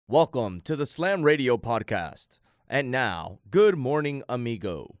Welcome to the Slam Radio Podcast. And now, good morning,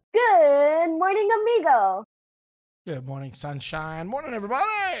 amigo. Good morning, amigo. Good morning, sunshine. Morning, everybody.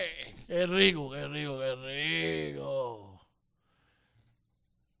 Que rico, que rico, que rico.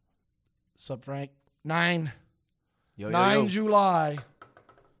 Sup, Frank? 9 July.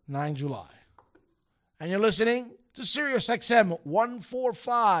 9 July. And you're listening to Sirius XM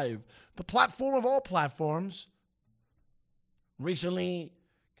 145, the platform of all platforms. Recently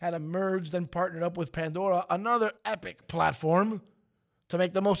kind of merged and partnered up with Pandora, another epic platform, to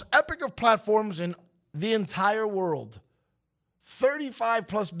make the most epic of platforms in the entire world. 35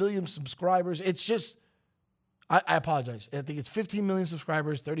 plus million subscribers. It's just, I apologize. I think it's 15 million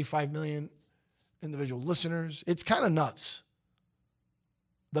subscribers, 35 million individual listeners. It's kind of nuts.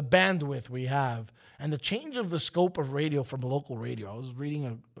 The bandwidth we have and the change of the scope of radio from local radio. I was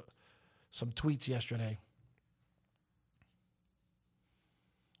reading some tweets yesterday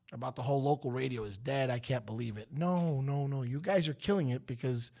about the whole local radio is dead. I can't believe it. No. You guys are killing it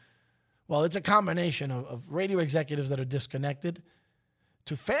because, well, it's a combination of radio executives that are disconnected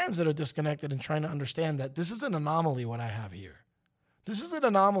to fans that are disconnected and trying to understand that this is an anomaly what I have here. This is an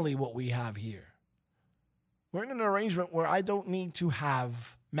anomaly what we have here. We're in an arrangement where I don't need to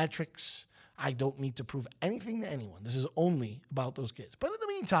have metrics. I don't need to prove anything to anyone. This is only about those kids. But in the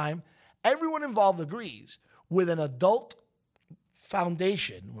meantime, everyone involved agrees with an adult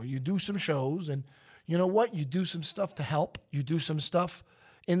foundation where you do some shows and you know what? You do some stuff to help. You do some stuff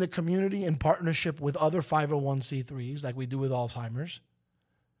in the community in partnership with other 501c3s like we do with Alzheimer's.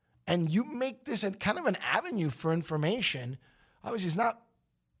 And you make this kind of an avenue for information. Obviously, it's not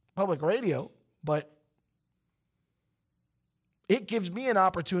public radio, but it gives me an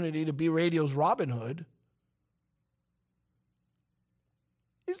opportunity to be radio's Robin Hood.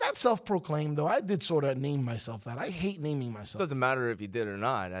 Is that self-proclaimed, though? I did sort of name myself that. I hate naming myself. It doesn't matter if you did or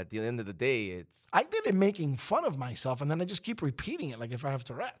not. At the end of the day, it's... I did it making fun of myself, and then I just keep repeating it like if I have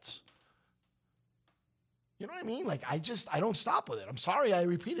Tourette's. You know what I mean? Like, I don't stop with it. I'm sorry I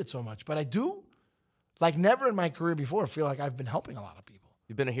repeat it so much, but I do, like never in my career before, feel like I've been helping a lot of people.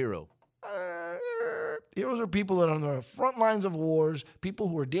 You've been a hero. Heroes are people that are on the front lines of wars, people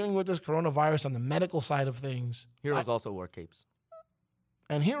who are dealing with this coronavirus on the medical side of things. Heroes also wear capes.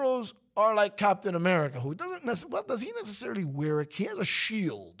 And heroes are like Captain America, who doesn't necessarily, well, does he necessarily wear a, he has a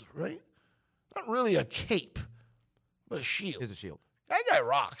shield, right? Not really a cape, but a shield. Here's a shield. That guy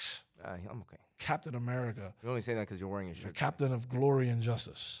rocks. I'm okay. Captain America. You're only saying that because you're wearing a The shirt. captain of glory and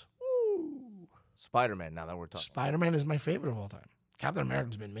justice. Woo. Spider-Man, now that we're talking. Spider-Man is my favorite of all time. Captain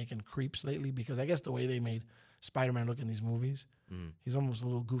America's been making creeps lately because I guess the way they made Spider-Man look in these movies, he's almost a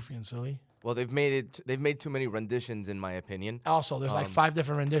little goofy and silly. Well, they've made too many renditions, in my opinion. Also, there's like 5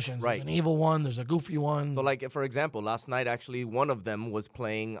 different renditions. Right. There's an evil one. There's a goofy one. So, like, for example, last night, actually, one of them was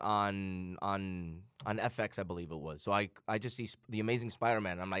playing on FX, I believe it was. So I just see The Amazing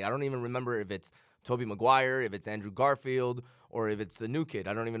Spider-Man. I'm like, I don't even remember if it's Tobey Maguire, if it's Andrew Garfield, or if it's the new kid.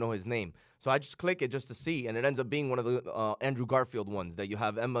 I don't even know his name. So I just click it just to see, and it ends up being one of the Andrew Garfield ones that you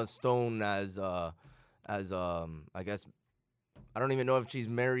have Emma Stone as I guess, I don't even know if she's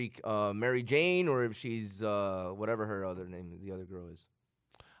Mary Jane or if she's whatever her other name, the other girl is.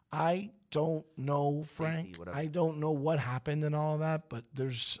 I don't know, Frank. Stacey, whatever. I don't know what happened and all that, but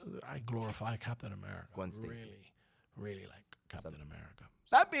I glorify Captain America. Gwen Stacy. Really like Captain America.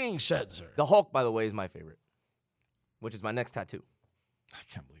 That being said, sir. The Hulk, by the way, is my favorite, which is my next tattoo. I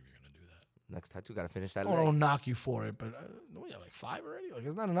can't believe you're going to do that. Next tattoo, got to finish that I leg. don't knock you for it, but we have like 5 already? Like,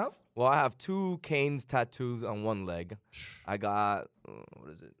 isn't that enough? Well, I have 2 Kane's tattoos on one leg. I got,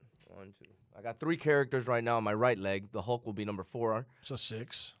 what is it? 1, 2. I got 3 characters right now on my right leg. The Hulk will be number 4. So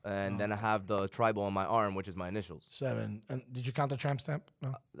 6. And then I have the tribal on my arm, which is my initials. 7. And did you count the tramp stamp?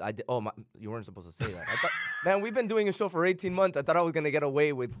 No. I did. Oh, you weren't supposed to say that. I thought, man, we've been doing a show for 18 months. I thought I was gonna get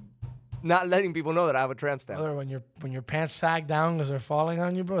away with not letting people know that I have a tramp stamp. Brother, when your pants sag down because they're falling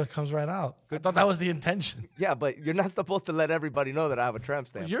on you, bro, it comes right out. I thought that was the intention. Yeah, but you're not supposed to let everybody know that I have a tramp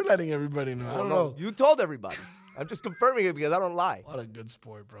stamp. You're letting everybody know. I don't know. You told everybody. I'm just confirming it because I don't lie. What a good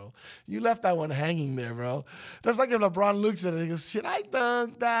sport, bro. You left that one hanging there, bro. That's like if LeBron looks at it and he goes, should I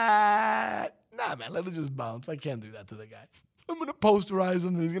dunk that? Nah, man, let it just bounce. I can't do that to the guy. I'm going to posterize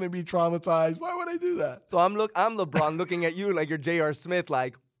him and he's going to be traumatized. Why would I do that? So I'm LeBron looking at you like you're J.R. Smith,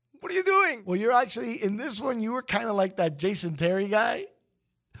 like, what are you doing? Well, you're actually, in this one, you were kind of like that Jason Terry guy.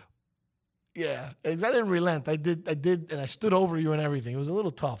 Yeah, because I didn't relent. I did, and I stood over you and everything. It was a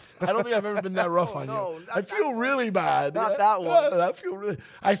little tough. I don't think I've ever been that rough on no, you. not I feel really bad. Not that one.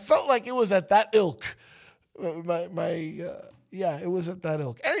 I felt like it was at that ilk. Yeah, it was at that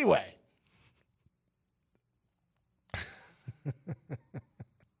ilk. Anyway.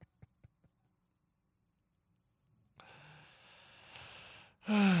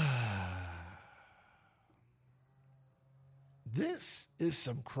 is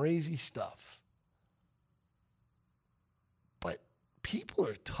some crazy stuff. But people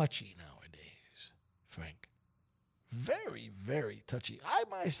are touchy nowadays, Frank. Very, very touchy. I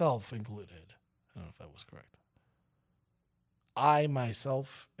myself included. I don't know if that was correct. I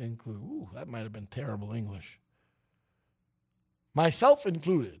myself include. Ooh, that might have been terrible English. Myself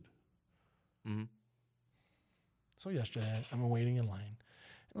included. Mm-hmm. So yesterday, I'm waiting in line,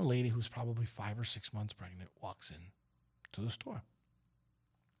 and a lady who's probably 5 or 6 months pregnant walks in to the store.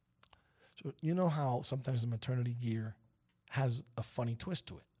 So you know how sometimes the maternity gear has a funny twist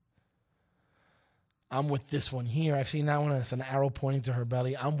to it. I'm with this one here. I've seen that one, and it's an arrow pointing to her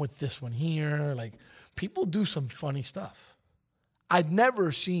belly. I'm with this one here. Like, people do some funny stuff. I'd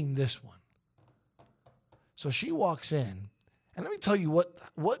never seen this one. So she walks in, and let me tell you what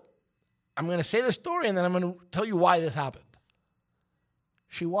I'm going to say the story, and then I'm going to tell you why this happened.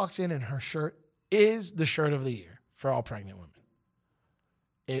 She walks in, and her shirt is the shirt of the year for all pregnant women.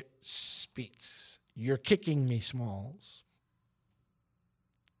 It speaks, "You're kicking me, Smalls."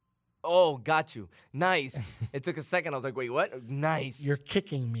 Oh, got you. Nice. It took a second. I was like, wait, what? Nice. "You're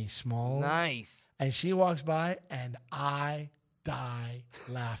kicking me, Smalls." Nice. And she walks by, and I die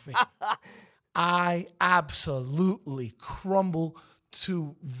laughing. I absolutely crumble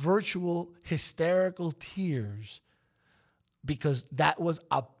to virtual hysterical tears because that was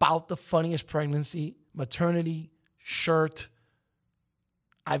about the funniest pregnancy, maternity shirt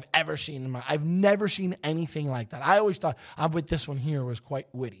I've ever seen in my. I've never seen anything like that. I always thought I'm with this one here was quite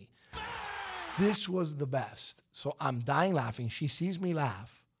witty. This was the best. So I'm dying laughing. She sees me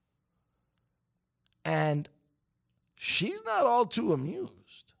laugh. And she's not all too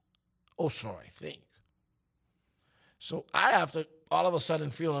amused. Oh, sure, I think. So I have to all of a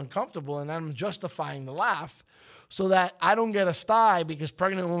sudden feel uncomfortable, and I'm justifying the laugh so that I don't get a sty because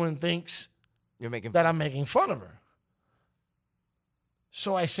pregnant woman thinks You're making that I'm making fun of her.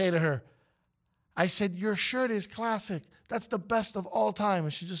 So I say to her, I said, "Your shirt is classic. That's the best of all time."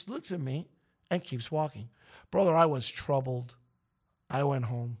 And she just looks at me and keeps walking. Brother, I was troubled. I went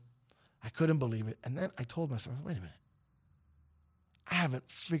home. I couldn't believe it. And then I told myself, wait a minute. I haven't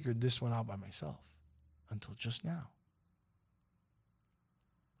figured this one out by myself until just now.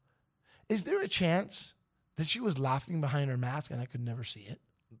 Is there a chance that she was laughing behind her mask and I could never see it?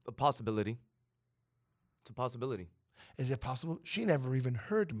 a possibility. It's a possibility. Is it possible? She never even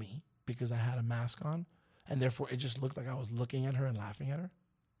heard me because I had a mask on, and therefore it just looked like I was looking at her and laughing at her.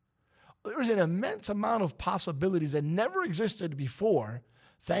 There's an immense amount of possibilities that never existed before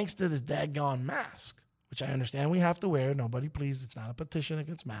thanks to this daggone mask, which I understand we have to wear. Nobody, please, it's not a petition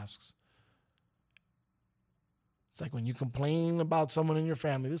against masks. It's like when you complain about someone in your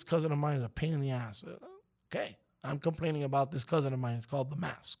family, this cousin of mine is a pain in the ass. Okay, I'm complaining about this cousin of mine. It's called the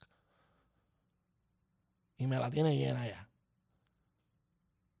mask. Y me la tiene llena ya.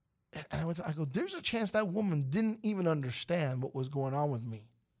 And I go, there's a chance that woman didn't even understand what was going on with me.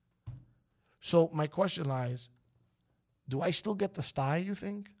 So my question lies, do I still get the sty, you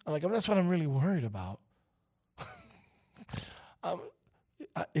think? That's what I'm really worried about.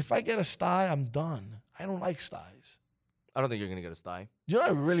 If I get a sty, I'm done. I don't like sties. I don't think you're gonna get a sty. You know, I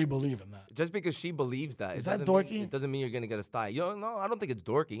really believe in that. Just because she believes that. Is it that doesn't dorky? It doesn't mean you're gonna get a sty. No, I don't think it's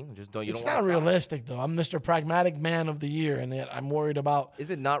dorky. Just don't. It's don't not want a sty. realistic, though. I'm Mr. Pragmatic Man of the Year, and yet I'm worried about Is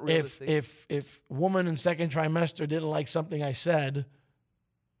it not realistic? if woman in second trimester didn't like something I said,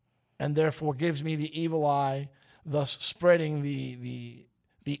 and therefore gives me the evil eye, thus spreading the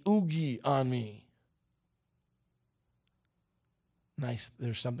oogie on me. Nice.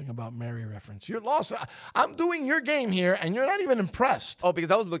 There's something about Mary reference. You're lost. I'm doing your game here, and you're not even impressed. Oh,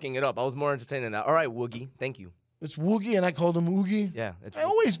 because I was looking it up. I was more entertained than that. All right, Woogie. Thank you. It's Woogie, and I called him Oogie. Yeah, it's I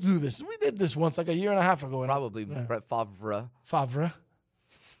always do this. We did this once, like a year and a half ago. probably Brett Favre. Favre.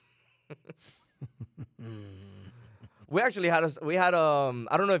 We actually had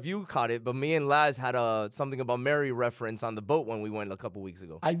I don't know if you caught it, but me and Laz had something about Mary reference on the boat when we went a couple weeks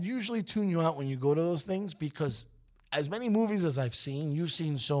ago. I usually tune you out when you go to those things because as many movies as I've seen, you've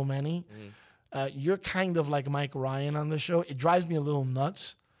seen so many, you're kind of like Mike Ryan on the show. It drives me a little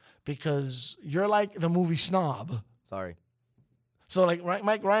nuts because you're like the movie snob. Sorry. So like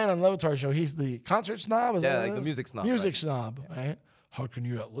Mike Ryan on Levitar show, he's the concert snob? Is Yeah, that what like it the is? music snob, Music right. snob, right? How can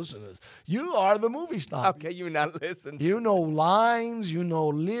you not listen to this? You are the movie snob. How can you not listen? You know lines, you know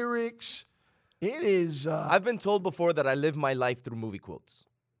lyrics. It is... I've been told before that I live my life through movie quotes.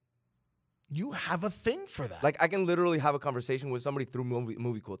 you have a thing for that. Like, I can literally have a conversation with somebody through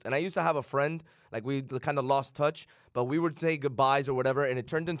movie quotes. And I used to have a friend, like, we kind of lost touch, but we would say goodbyes or whatever, and it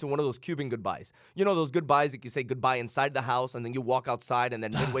turned into one of those Cuban goodbyes. You know those goodbyes that you say goodbye inside the house, and then you walk outside, and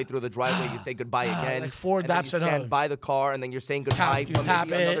then midway through the driveway, you say goodbye again. Like 4 and then daps you and stand hug. by the car, and then you're saying goodbye You tap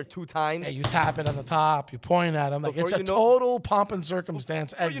maybe it. another 2 times. Yeah, you tap it on the top. You point at him. Like Before it's a you know- total pomp and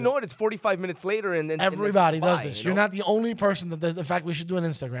circumstance Well, exit. you know what? It's 45 minutes later, and then Everybody and then does goodbye, this. you You're know? not the only person that does. In fact, we should do an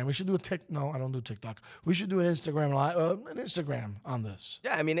Instagram. We should do No, I don't do TikTok. We should do an Instagram an Instagram on this.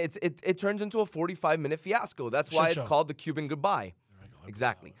 Yeah, I mean, it turns into a 45-minute fiasco. That's why Shit it's show. called the Cuban goodbye.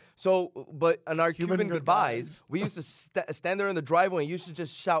 Exactly. So, but on our Cuban goodbyes, goodbyes. we used to stand there in the driveway and used to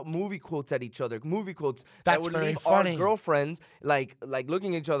just shout movie quotes at each other. Movie quotes That's that would very leave funny. our girlfriends like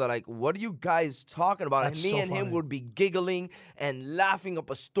looking at each other like, "What are you guys talking about?" That's and me so and him funny. would be giggling and laughing up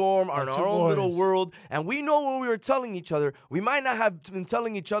a storm on Like our two own little boys. world. And we know what we were telling each other. We might not have been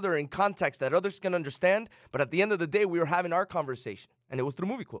telling each other in context that others can understand, but at the end of the day, we were having our conversation, and it was through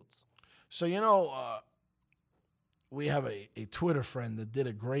movie quotes. So we have a Twitter friend that did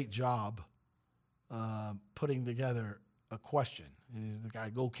a great job putting together a question. He's the guy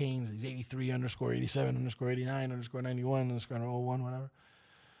Go Canes. He's 83_87_89_91_91 whatever.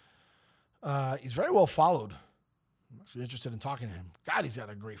 He's very well followed. I'm actually interested in talking to him. God, he's got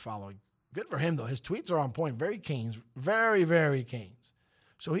a great following. Good for him though. His tweets are on point. Very Canes. Very, very Canes.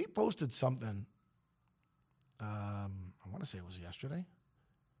 So he posted something. I want to say it was yesterday.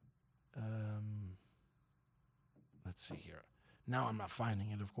 Let's see here. Now I'm not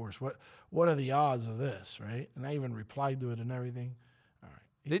finding it, of course. What are the odds of this, right? And I even replied to it and everything. All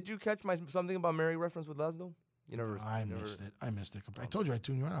right. Did you catch my something about Mary reference with Laszlo? You never. I missed it. I missed it. I told you I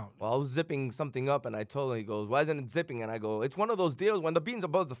tuned you out. Well, I was zipping something up, and I told him, he goes, "Why isn't it zipping?" And I go, "It's one of those deals when the bean's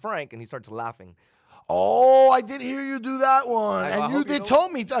above the frank," and he starts laughing. Oh, I did hear you do that one. I And you hope you did know-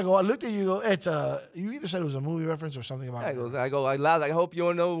 told me. I looked at you. It's you either said it was a movie reference or something about. I hope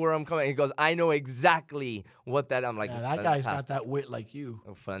you know where I'm coming. He goes, "I know exactly what that." I'm like, Yeah, that guy's got "Fantastic." that wit like you.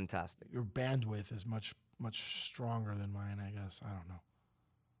 Oh, fantastic. Your bandwidth is much stronger than mine, I guess. I don't know.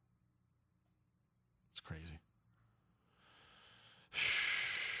 It's crazy.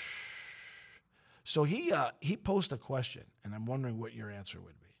 So he posed a question, and I'm wondering what your answer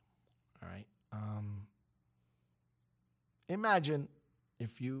would be. All right. Imagine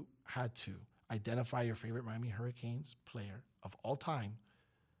if you had to identify your favorite Miami Hurricanes player of all time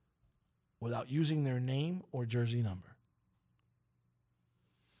without using their name or jersey number.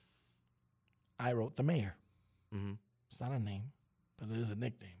 I wrote the mayor. Mhm. It's not a name, but it is a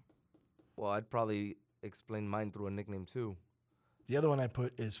nickname. Well, I'd probably explain mine through a nickname too. The other one I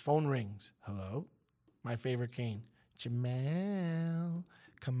put is phone rings. Hello? My favorite Cane. Jamal,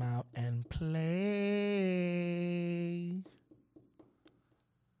 come out and play.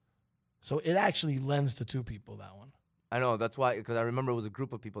 So it actually lends to two people, that one. I know that's why, because I remember it was a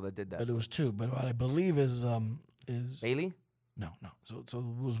group of people that did that. But it was two. But what I believe is Bailey. no. So it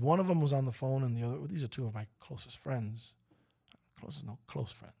was one of them was on the phone, and the other. These are two of my closest friends.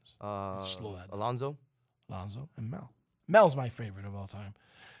 Close friends. Slow that down. Alonzo. Alonzo and Mel. Mel's my favorite of all time.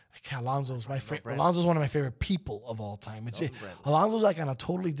 Like, Alonzo's my favorite. Brand. Alonzo's one of my favorite people of all time. It's Nelson Brand. Alonzo's like on a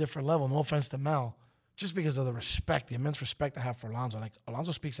totally different level. No offense to Mel, just because of the respect, the immense respect I have for Alonzo. Like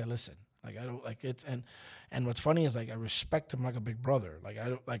Alonzo speaks, I listen. Like I don't like it's and what's funny is like I respect him like a big brother. Like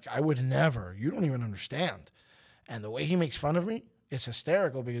I would never. You don't even understand. And the way he makes fun of me, it's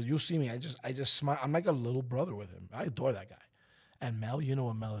hysterical because you see me. I just smile. I'm like a little brother with him. I adore that guy. And Mel, you know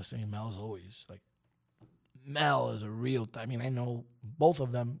what Mel is saying. Mel's always like. Mel is a real. I mean, I know both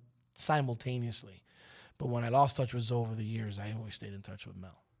of them simultaneously, but when I lost touch with Zoe over the years, I always stayed in touch with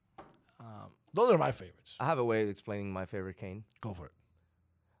Mel. Those are my favorites. I have a way of explaining my favorite Cane. Go for it.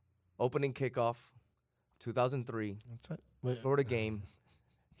 Opening kickoff, 2003, That's it. Wait, Florida game.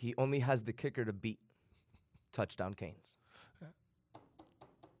 He only has the kicker to beat. Touchdown Canes.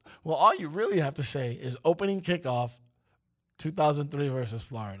 well, all you really have to say is opening kickoff, 2003 versus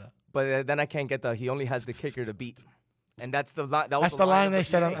Florida. But then I can't get he only has the kicker to beat. And that's the line. That's the line of they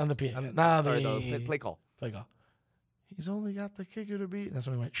said PA. on the PA. Sorry, The the play call. play call. He's only got the kicker to beat. That's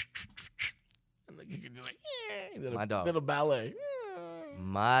when he went. And the kicker just like, he did My a dog. little ballet.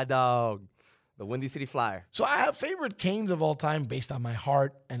 My dog. The Windy City Flyer. So I have favorite Canes of all time based on my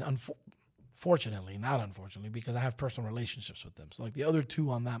heart, and fortunately, not unfortunately, because I have personal relationships with them. So like the other two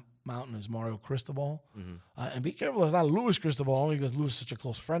on that mountain is Mario Cristobal, and be careful, it's not Luis Cristobal only because Luis is such a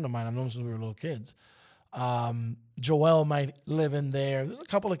close friend of mine. I've known him since we were little kids. Joel might live in there. There's a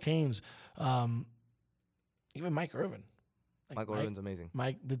couple of Canes. Even Mike Irvin. Like Michael Irvin's amazing.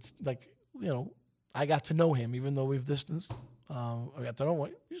 Mike, that's like, I got to know him even though we've distanced. I got to know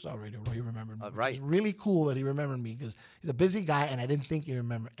him. You saw Radio Row. He remembered me. Right. It's really cool that he remembered me because he's a busy guy, and I didn't think he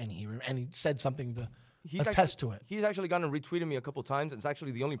remembered. And he said something to attest to it. He's actually gone and retweeted me a couple times. It's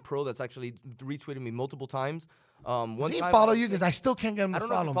actually the only pro that's actually retweeted me multiple times. Does he follow you? Because I still can't get him to follow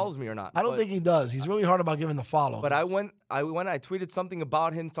me. I don't know if he follows me or not. I don't think he does. He's really hard about giving the follow. But I tweeted something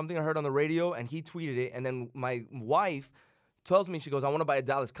about him, something I heard on the radio, and he tweeted it. And then my wife tells me, she goes, I want to buy a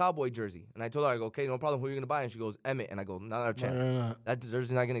Dallas Cowboy jersey. And I told her, I go, okay, no problem. Who are you going to buy? And she goes, Emmett. And I go, not a chance. No. That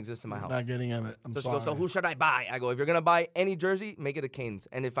jersey's not going to exist in my house. Not getting Emmett. I'm sorry. She goes, so who should I buy? I go, if you're going to buy any jersey, make it a Canes.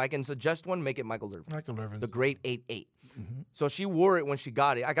 And if I can suggest one, make it Michael Irvin. Michael Irvin. The great 8-8. Mm-hmm. So she wore it when she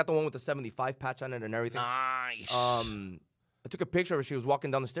got it. I got the one with the 75 patch on it and everything. Nice. I took a picture of her. She was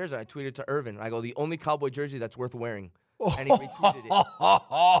walking down the stairs, and I tweeted to Irvin. I go, the only Cowboy jersey that's worth wearing. And he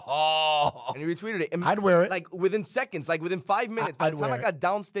retweeted it. I'd wear it. Like within seconds, like within 5 minutes. By the time I got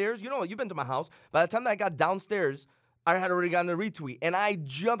downstairs, you know, you've been to my house. By the time that I got downstairs, I had already gotten a retweet. And I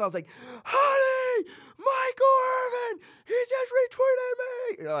jumped. I was like, honey, Michael Irvin, he just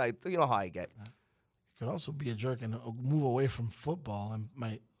retweeted me. You know how I get. Could also be a jerk and move away from football. And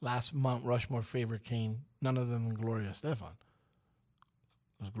my last Mount Rushmore favorite Cane, none other than Gloria Estefan.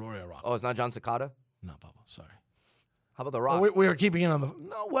 It was Gloria Rock. Oh, it's not John Cicada? No, Papa, sorry. How about The Rock? We were keeping it on the...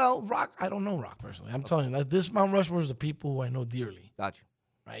 No, well, Rock, I don't know Rock personally. I'm telling you, like, this Mount Rushmore is the people who I know dearly. Got you.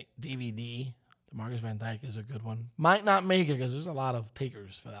 Right? DVD. DeMarcus Van Dyke is a good one. Might not make it because there's a lot of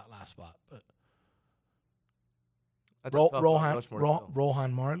takers for that last spot. But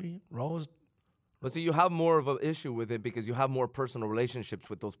Rohan Marley. Rose. But see, you have more of an issue with it because you have more personal relationships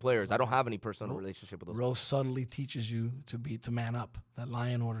with those players. I don't have any personal relationship with those players. Rose subtly teaches you to man up. That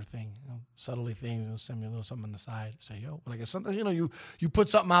lion order thing. You know, subtly things. He'll send me a little something on the side. Say, yo. Like sometimes, you know, you put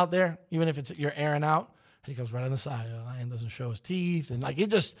something out there, even if you're airing out, and he comes right on the side. The lion doesn't show his teeth. And like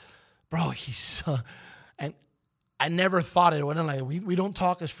it just, bro, he's... and I never thought it wouldn't. Like we don't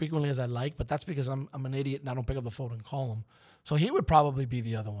talk as frequently as I like, but that's because I'm an idiot and I don't pick up the phone and call him. So he would probably be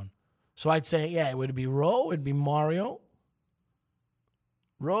the other one. So I'd say, yeah, it would be Ro, it'd be Mario,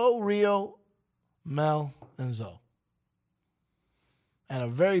 Ro, Rio, Mel, and Zoe. And a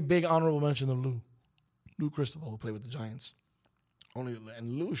very big honorable mention to Lou. Lou Cristobal, who played with the Giants.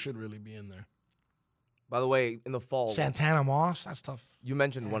 And Lou should really be in there. By the way, in the fall... Santana Moss, that's tough. You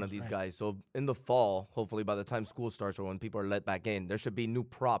mentioned one of these guys. So in the fall, hopefully by the time school starts or when people are let back in, there should be new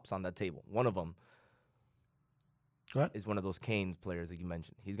props on that table. One of them is one of those Canes players that you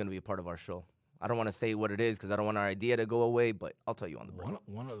mentioned. He's going to be a part of our show. I don't want to say what it is because I don't want our idea to go away, but I'll tell you on the break.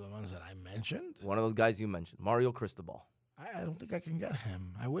 One of the ones that I mentioned? One of those guys you mentioned, Mario Cristobal. I don't think I can get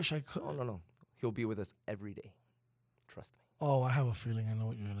him. I wish I could. Oh, no. He'll be with us every day. Trust me. Oh, I have a feeling I know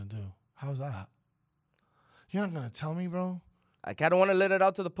what you're going to do. How's that? You're not going to tell me, bro? I kind of want to let it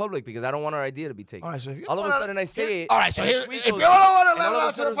out to the public because I don't want our idea to be taken. All right, so if all of a sudden I say it. All right, so if you don't want to let it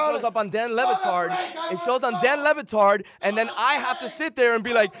out to the public. It shows up on Dan Levitard. It shows on Dan Levitard, and then I have to sit there and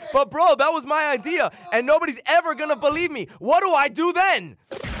be like, but bro, that was my idea, and nobody's ever going to believe me. What do I do then?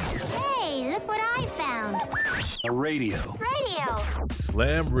 Hey, look what I found. A radio.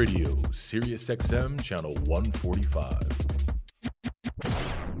 Slam Radio, Sirius XM, channel 145.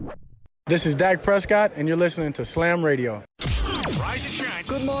 This is Dak Prescott, and you're listening to Slam Radio. Rise and shine.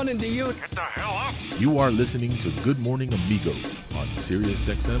 Good morning to you. Get the hell up. You are listening to Good Morning Amigo on Sirius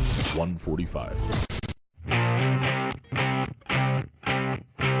XM 145.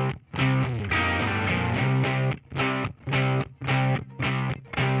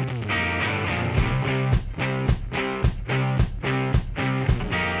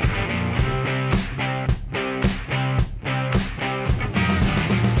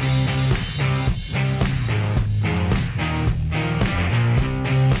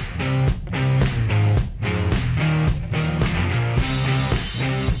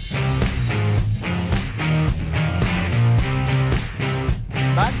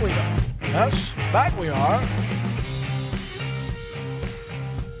 Back we are.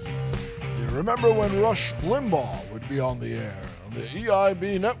 You remember when Rush Limbaugh would be on the air on the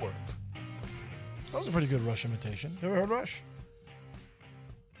EIB network? That was a pretty good Rush imitation. You ever heard Rush?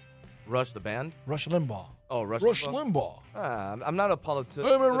 Rush the band? Rush Limbaugh. Oh, Rush Limbaugh. I'm not a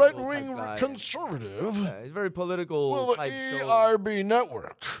politician. I'm a right-wing conservative. Yeah, he's very political. Well, the EIB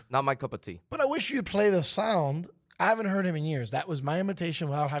network. Not my cup of tea. But I wish you'd play the sound. I haven't heard him in years. That was my imitation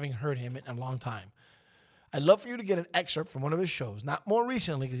without having heard him in a long time. I'd love for you to get an excerpt from one of his shows, not more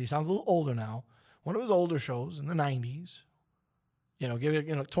recently because he sounds a little older now. One of his older shows in the 90s. Give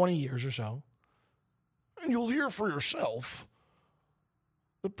it 20 years or so. And you'll hear for yourself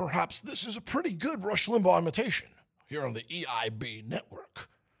that perhaps this is a pretty good Rush Limbaugh imitation here on the EIB network.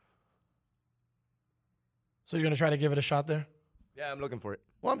 So you're going to try to give it a shot there? Yeah, I'm looking for it.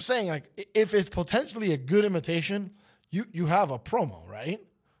 Well, I'm saying, like, if it's potentially a good imitation, you have a promo, right?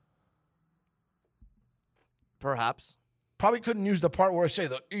 Perhaps. Probably couldn't use the part where I say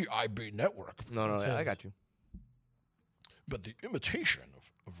the EIB network. No, It says. I got you. But the imitation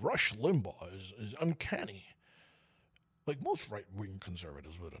of Rush Limbaugh is uncanny. Like most right-wing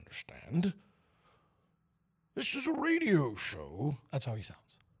conservatives would understand. This is a radio show. That's how he sounds.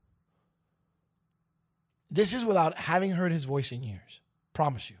 This is without having heard his voice in years.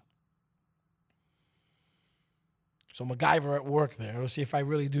 Promise you. So MacGyver at work there. Let's see if I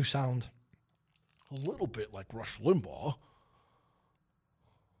really do sound a little bit like Rush Limbaugh.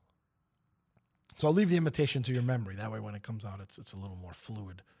 So I'll leave the imitation to your memory. That way when it comes out, it's a little more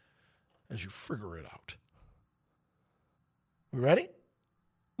fluid as you figure it out. We ready?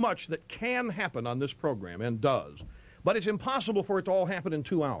 Much that can happen on this program and does, but it's impossible for it to all happen in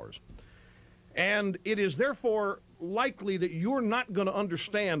 2 hours. And it is therefore likely that you're not going to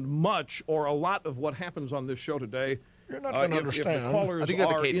understand much or a lot of what happens on this show today. You're not going to If understand. the callers I think you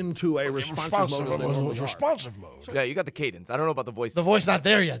got the are cadence. into a responsive mode. As they normally are. Responsive mode. Yeah, you got the cadence. I don't know about the voice. The voice not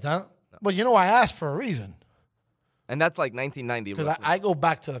there yet, huh? But you know I asked for a reason. And that's like 1990. Because I go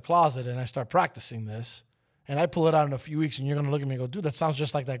back to the closet and I start practicing this, and I pull it out in a few weeks, and you're going to look at me and go, dude, that sounds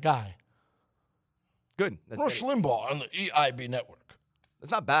just like that guy. Good. That's Rush great. Limbaugh on the EIB network. It's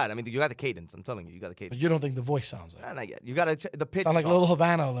not bad. I mean, you got the cadence. I'm telling you, you got the But cadence. you don't think the voice sounds like it. And I get you got the pitch. Sound like off. Little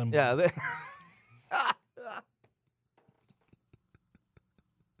Havana Limbaugh. Yeah.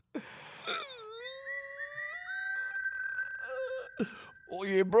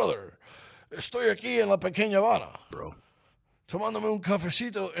 Oye, brother, estoy aquí en la Pequeña Habana. Bro. Tomándome un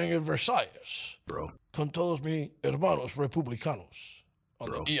cafecito en el Versalles. Bro. Con todos mis hermanos republicanos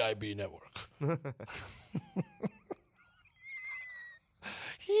on the EIB network.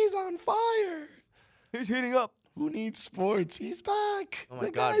 He's on fire. He's heating up. Who needs sports? He's back. Oh my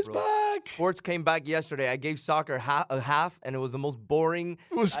the God, guy's bro. back. Sports came back yesterday. I gave soccer a half, and it was the most boring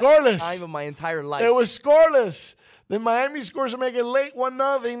It was scoreless. time of my entire life. It was scoreless. Then Miami scores to make it late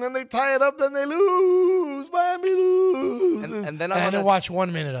 1-0. Then they tie it up. Then they lose. Miami loses. And then I didn't watch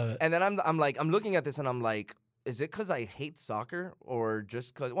 1 minute of it. And then I'm looking at this and I'm like, is it because I hate soccer or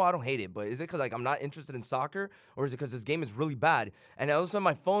just because, well, I don't hate it, but is it because like I'm not interested in soccer or is it because this game is really bad? And all of a sudden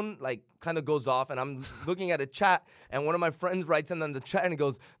my phone like kind of goes off and I'm looking at a chat and one of my friends writes in the chat and he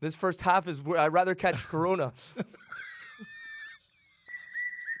goes, this first half is where I'd rather catch Corona.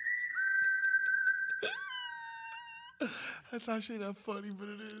 That's actually not funny, but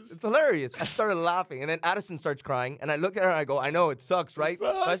it is. It's hilarious. I started laughing, and then Addison starts crying, and I look at her and I go, I know, it sucks, right?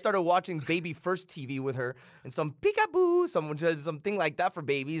 So I started watching Baby First TV with her, and some peekaboo, something like that for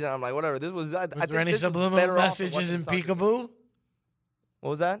babies, and I'm like, whatever. This was. I Was think there any this was subliminal better off than messages in watching soccer. Peekaboo? What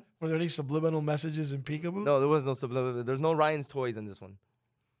was that? Were there any subliminal messages in Peekaboo? No, there was no subliminal. There's no Ryan's Toys in this one.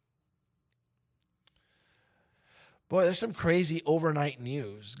 Boy, there's some crazy overnight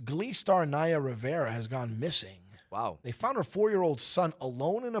news. Glee star Naya Rivera has gone missing. Wow. They found her 4-year-old son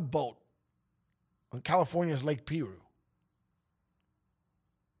alone in a boat on California's Lake Piru.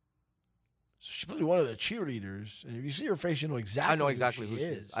 So she's probably one of the cheerleaders. And if you see her face, you know exactly I know exactly who who she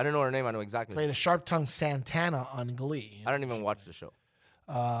she is. is. I don't know her name. I know exactly. Play the sharp-tongued Santana on Glee. I don't even watch the show.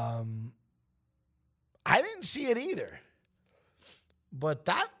 I didn't see it either. But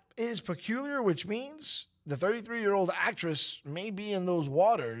that is peculiar, which means the 33-year-old actress may be in those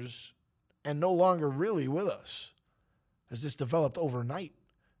waters and no longer really with us. As this developed overnight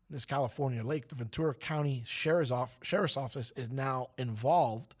in this California lake, the Ventura County Sheriff's Office is now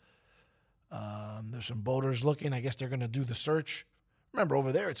involved. There's some boaters looking. I guess they're going to do the search. Remember,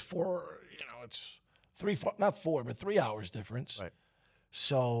 over there, it's 3 hours difference. Right.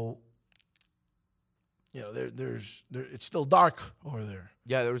 So, it's still dark over there.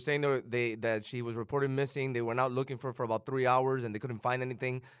 Yeah, they were saying that she was reported missing. They went out looking for her for about 3 hours, and they couldn't find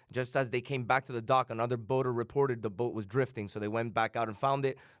anything. Just as they came back to the dock, another boater reported the boat was drifting, so they went back out and found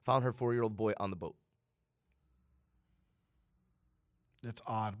her 4-year-old boy on the boat. That's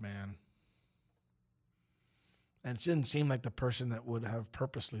odd, man. And it didn't seem like the person that would have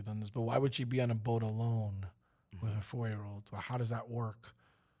purposely done this, but why would she be on a boat alone with her 4-year-old? Well, how does that work?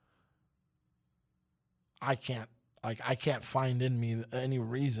 I can't find in me any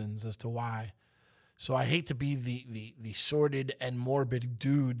reasons as to why. So I hate to be the sordid and morbid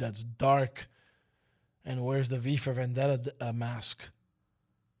dude that's dark and wears the V for Vendetta mask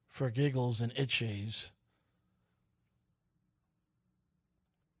for giggles and itches.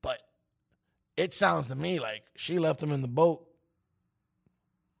 But it sounds to me like she left him in the boat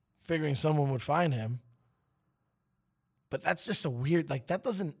figuring someone would find him. But that's just a weird,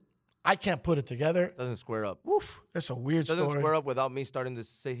 I can't put it together. Doesn't square up. Woof, that's a weird Doesn't story. square up without me starting to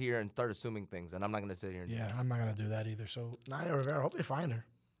sit here and start assuming things, and I'm not going to sit here and do Yeah, I'm not going to do that either. So, Naya Rivera, hope they find her.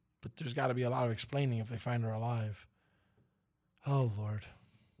 But there's got to be a lot of explaining if they find her alive. Oh, Lord.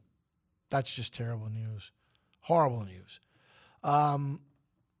 That's just terrible news. Horrible news.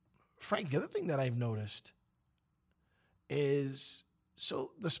 Frank, the other thing that I've noticed is,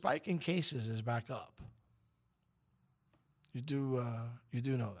 so the spike in cases is back up. You do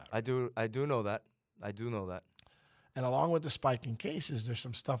know that. I do know that. I do know that. And along with the spike in cases, there's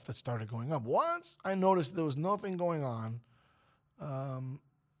some stuff that started going up. Once I noticed there was nothing going on,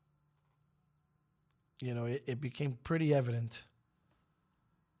 it became pretty evident.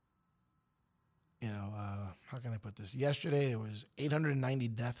 How can I put this? Yesterday, there was 890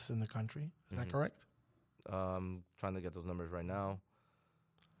 deaths in the country. Is that correct? Trying to get those numbers right now.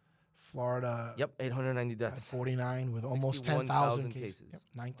 Florida. Yep, 890 deaths. 49 with almost 10,000 cases. Yep,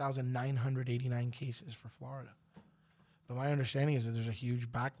 9,989 cases for Florida. But my understanding is that there's a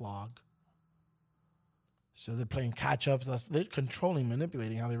huge backlog. So they're playing catch-up. They're controlling,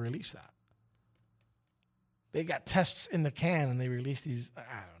 manipulating how they release that. They got tests in the can, and they release these. I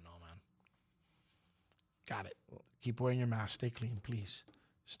don't know, man. Got it. Keep wearing your mask. Stay clean, please.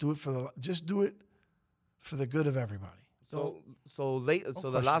 Just do it for the good of everybody. So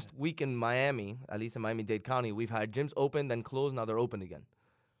the last week in Miami, at least in Miami-Dade County, we've had gyms open, then closed, now they're open again.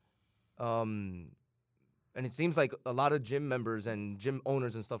 And it seems like a lot of gym members and gym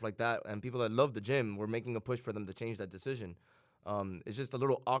owners and stuff like that, and people that love the gym, were making a push for them to change that decision. It's just a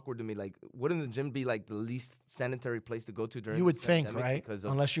little awkward to me. Like, wouldn't the gym be like the least sanitary place to go to during? You would the think, pandemic right? Because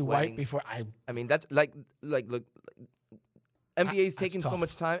of Unless you sweating? wipe before. I mean, that's look. NBA's taking tough. so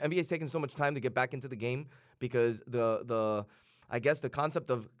much time. NBA's taking so much time to get back into the game because I guess the concept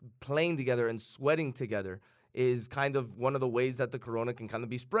of playing together and sweating together is kind of one of the ways that the corona can kind of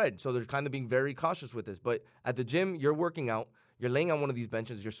be spread. So they're kind of being very cautious with this. But at the gym, you're working out, you're laying on one of these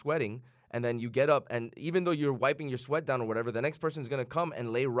benches, you're sweating, and then you get up, and even though you're wiping your sweat down or whatever, the next person's going to come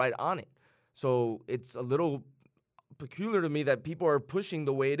and lay right on it. So it's a little peculiar to me that people are pushing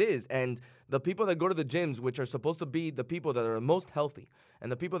the way it is. And the people that go to the gyms, which are supposed to be the people that are the most healthy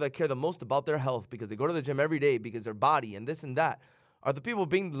and the people that care the most about their health because they go to the gym every day because their body and this and that, are the people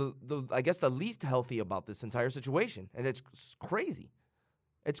being, the least healthy about this entire situation. And it's crazy.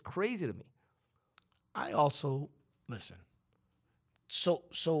 It's crazy to me. I also, listen, so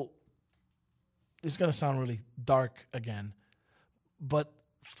it's going to sound really dark again, but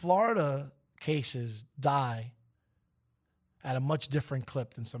Florida cases die at a much different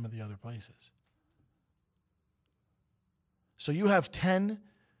clip than some of the other places. So you have 10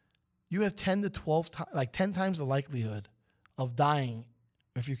 to 12 times, like 10 times the likelihood of dying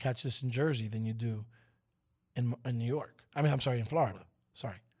if you catch this in Jersey than you do in New York. In Florida.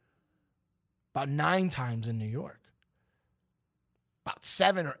 Sorry. About 9 times in New York. About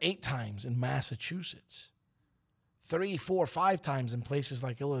 7 or 8 times in Massachusetts. 3, 4, 5 times in places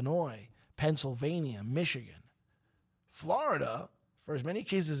like Illinois, Pennsylvania, Michigan. Florida, for as many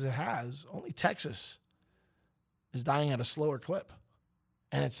cases as it has, only Texas is dying at a slower clip.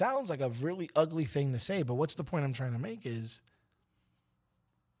 And it sounds like a really ugly thing to say, but what's the point I'm trying to make is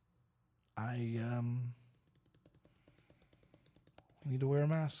we need to wear a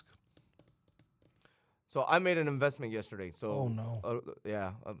mask. So I made an investment yesterday. So Oh, no.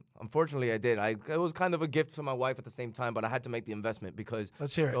 Unfortunately I did. It was kind of a gift to my wife at the same time, but I had to make the investment because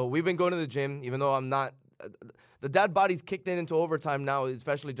Let's hear it. So we've been going to the gym, even though I'm not. The dad body's kicked into overtime now,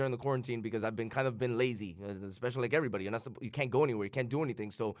 especially during the quarantine, because I've been lazy, especially like everybody. You can't go anywhere, you can't do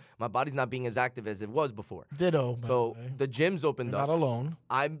anything. So my body's not being as active as it was before. Ditto. So the gym's opened You're up. not alone.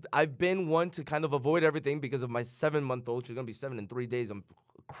 I've been one to kind of avoid everything because of my 7-month-old. She's gonna be 7 in 3 days. I'm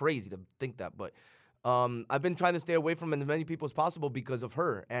crazy to think that, but. I've been trying to stay away from as many people as possible because of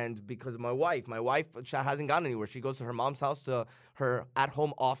her and because of my wife. My wife hasn't gone anywhere. She goes to her mom's house, to her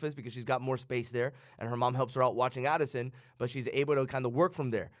at-home office because she's got more space there, and her mom helps her out watching Addison, but she's able to kind of work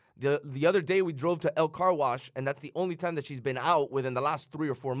from there. The other day we drove to El Car Wash, and that's the only time that she's been out within the last 3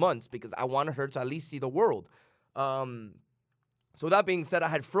 or 4 months because I wanted her to at least see the world. So that being said, I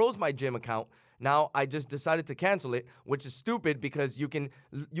had froze my gym account. Now I just decided to cancel it, which is stupid because you can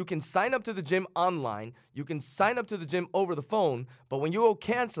sign up to the gym online, you can sign up to the gym over the phone, but when you go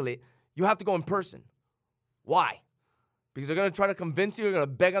cancel it, you have to go in person. Why? Because they're gonna try to convince you, they're gonna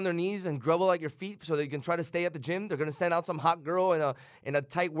beg on their knees and grovel at your feet so that you can try to stay at the gym. They're gonna send out some hot girl in a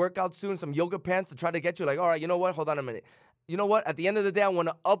tight workout suit and some yoga pants to try to get you like, all right, you know what? Hold on a minute. You know what? At the end of the day, I want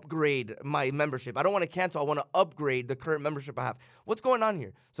to upgrade my membership. I don't want to cancel. I want to upgrade the current membership I have. What's going on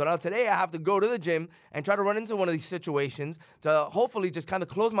here? So now today I have to go to the gym and try to run into one of these situations to hopefully just kind of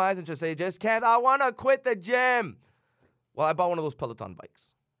close my eyes and just say, I want to quit the gym. Well, I bought one of those Peloton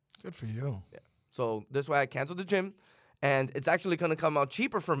bikes. Good for you. Yeah. So this way I canceled the gym. and it's actually going to come out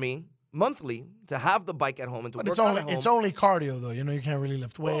cheaper for me monthly to have the bike at home and to But work it's out only at home. it's only cardio though. You know, you can't really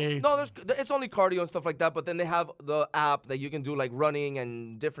lift weights. No, it's only cardio and stuff like that. But then they have the app that you can do like running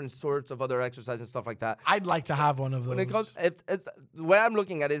and different sorts of other exercise and stuff like that. I'd like to have one of those. When it comes, it's the way I'm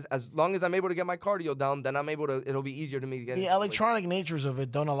looking at it is, as long as I'm able to get my cardio down, then I'm able to. It'll be easier to me to get. The into it. electronic natures of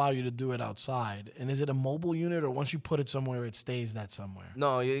it don't allow you to do it outside. And is it a mobile unit, or once you put it somewhere, it stays that somewhere?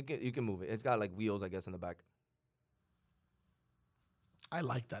 No, you can move it. It's got like wheels, I guess, in the back. I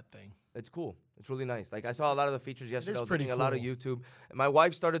like that thing. It's cool. It's really nice. Like I saw a lot of the features yesterday. is I was pretty looking a lot of cool. YouTube. And my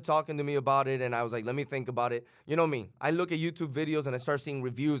wife started talking to me about it, and I was like, let me think about it. You know me. I look at YouTube videos and I start seeing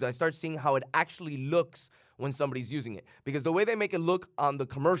reviews. And I start seeing how it actually looks when somebody's using it. Because the way they make it look on the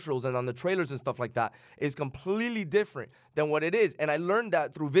commercials and on the trailers and stuff like that is completely different than what it is. And I learned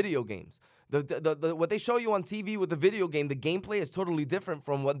that through video games. What they show you on TV with the video game, the gameplay is totally different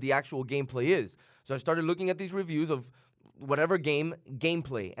from what the actual gameplay is. So I started looking at these reviews of whatever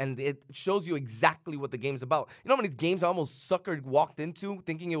gameplay, and it shows you exactly what the game's about. You know how many games I almost suckered walked into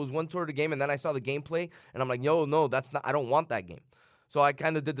thinking it was one sort of game, and then I saw the gameplay, and I'm like, yo, no, that's not. I don't want that game. So I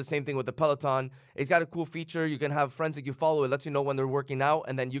kind of did the same thing with the Peloton. It's got a cool feature. You can have friends that you follow. It lets you know when they're working out,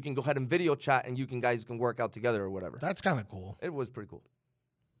 and then you can go ahead and video chat, and guys can work out together or whatever. That's kind of cool. It was pretty cool.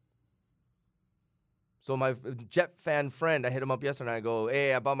 So my jet fan friend, I hit him up yesterday, and I go,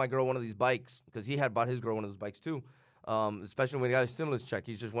 hey, I bought my girl one of these bikes, because he had bought his girl one of those bikes too. Especially when he got a stimulus check.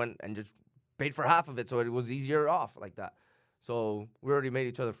 He just went and just paid for half of it, so it was easier off like that. So we already made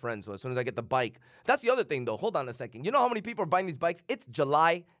each other friends. So as soon as I get the bike, that's the other thing though. Hold on a second. You know how many people are buying these bikes? It's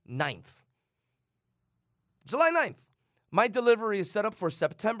July 9th. July 9th. My delivery is set up for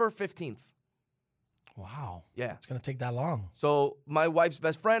September 15th. Wow. Yeah. It's going to take that long. So my wife's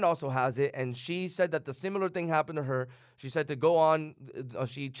best friend also has it, and she said that the similar thing happened to her. She said to go on,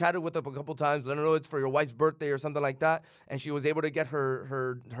 she chatted with her a couple times, let her know it's for your wife's birthday or something like that, and she was able to get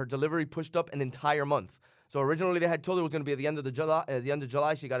her delivery pushed up an entire month. So originally they had told her it was going to be at the end of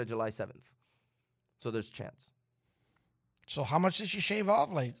July. She got it July 7th. So there's a chance. So how much did she shave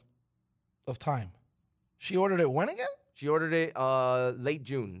off, like, of time? She ordered it when again? She ordered it late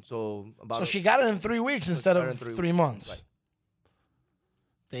June, so about. So she got it in 3 weeks instead got it of in 3 3 weeks. months. Right.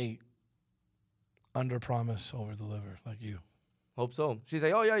 They under-promise, over-deliver, like you. Hope so. She's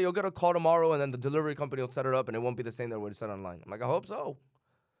like, oh yeah, you'll get a call tomorrow, and then the delivery company will set it up, and it won't be the same that would set online. I'm like, I hope so,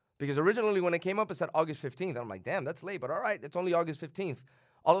 because originally when it came up, it said August 15th. I'm like, damn, that's late, but all right, it's only August 15th.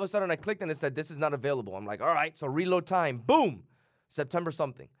 All of a sudden, I clicked and it said this is not available. I'm like, all right, so reload time, boom, September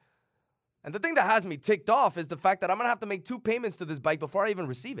something. And the thing that has me ticked off is the fact that I'm gonna have to make 2 payments to this bike before I even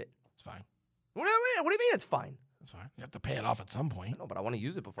receive it. It's fine. What do you mean it's fine? It's fine. You have to pay it off at some point. No, but I want to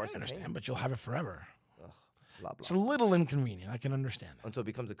use it before I I start understand, paying. but you'll have it forever. Ugh, blah, It's blah. a little inconvenient. I can understand that. Until it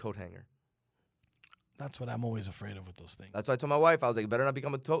becomes a coat hanger. That's what I'm always afraid of with those things. That's why I told my wife, I was like, better not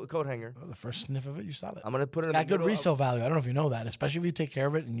become a coat hanger. Well, the first sniff of it, you sell it. I'm gonna put it in It's got the good middle of- resale value. I don't know if you know that, especially if you take care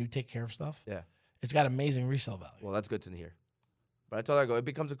of it and you take care of stuff. Yeah. It's got amazing resale value. Well, that's good to hear. But I told her, I go, it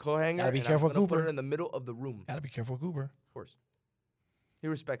becomes a coat hanger. Gotta be and careful, I'm gonna put Cooper. it in the middle of the room. Got to be careful, Cooper. Of course. He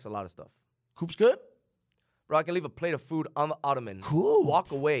respects a lot of stuff. Coop's good? Bro, I can leave a plate of food on the ottoman. Cool.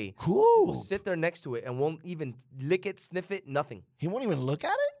 Walk away. Cool. Sit there next to it and won't even lick it, sniff it, nothing. He won't even look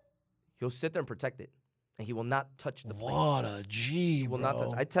at it? He'll sit there and protect it. And he will not touch the plate. What a G, He will bro. not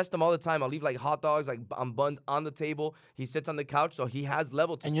touch. I test him all the time. I'll leave like hot dogs, like on buns on the table. He sits on the couch, so he has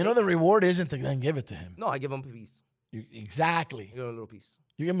level to And you know the reward isn't to then give it to him. No, I give him a piece. Exactly. I give him a little piece.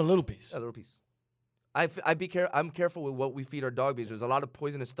 You give him a little piece. A little piece. I'm careful with what we feed our dog because there's a lot of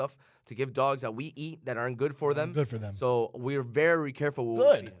poisonous stuff to give dogs that we eat that aren't good for them. Good for them. So we're very careful with what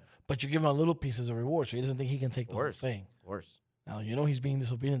we feed Good. him. But you give him a little piece as a reward, so he doesn't think he can take the whole Worse. thing. Worse. Now, you know he's being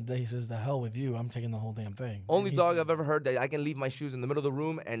disobedient today. He says, the hell with you. I'm taking the whole damn thing. Only And dog I've ever heard that I can leave my shoes in the middle of the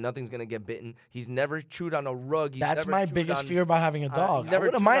room and nothing's gonna get bitten. He's never chewed on a rug. He's That's never my chewed biggest on- fear about having a dog. I never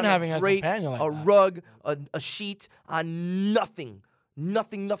wouldn't chewed mind on having a drapes, companion like a that. rug, a sheet, on nothing.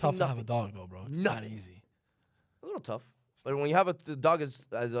 Nothing, It's nothing, tough to have nothing. a dog, though, bro. It's Nothing. not easy. A little tough. But when you have a dog as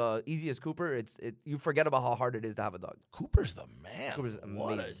easy as Cooper, you forget about how hard it is to have a dog. Cooper's the man. Cooper's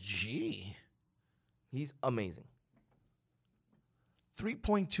What a amazing. G. He's amazing.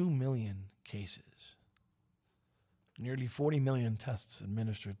 3.2 million cases. Nearly 40 million tests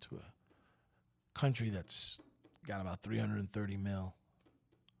administered to a country that's got about 330 mil.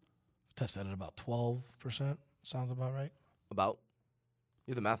 Tested at about 12%. Sounds about right. About?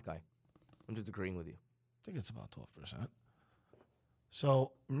 You're the math guy. I'm just agreeing with you. I think it's about 12%.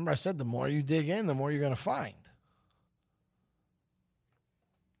 So remember I said the more you dig in, the more you're going to find.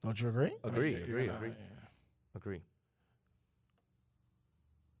 Don't you agree? Agree, You're agree, gonna- agree. yeah. Agree.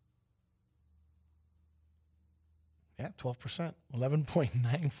 Yeah, 12%.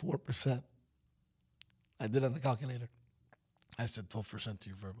 11.94%. I did it on the calculator. I said 12% to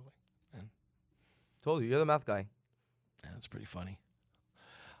you verbally. And Told you, you're the math guy. yeah, that's pretty funny.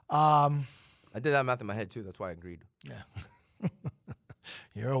 I did that math in my head too. That's why I agreed. Yeah.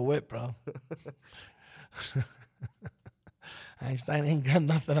 You're a whip, bro. Einstein ain't got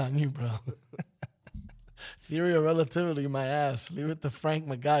nothing on you, bro. Theory of relativity, my ass. Leave it to Frank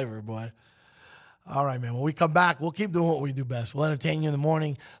MacGyver, boy. All right, man. When we come back, we'll keep doing what we do best. We'll entertain you in the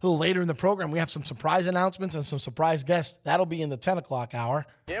morning. A little later in the program, we have some surprise announcements and some surprise guests. That'll be in the 10 o'clock hour.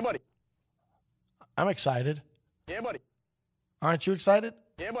 Yeah, buddy. I'm excited. Yeah, buddy. Aren't you excited?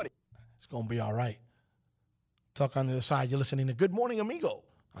 Yeah, buddy. It's going to be all right. Talk on the other side. You're listening to Good Morning Amigo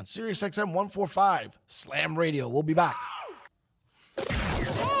on Sirius XM 145 Slam Radio. We'll be back.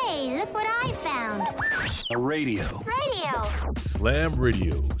 Hey, look what I found. A radio. Radio. Slam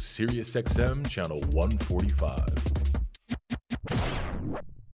Radio, Sirius XM, channel 145.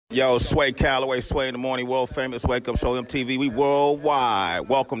 Yo, Sway Calloway, Sway in the Morning, world famous Wake Up Show MTV. We worldwide.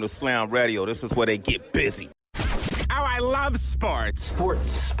 Welcome to Slam Radio. This is where they get busy. Oh, I love sports.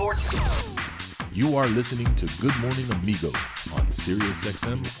 Sports. You are listening to Good Morning Amigo on Sirius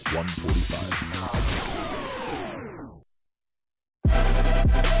XM 145.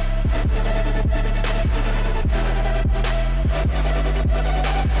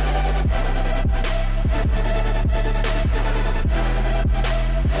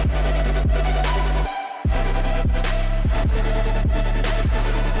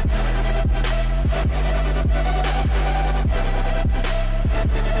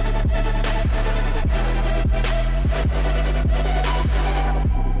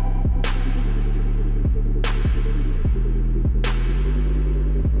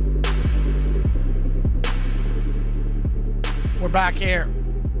 Back here.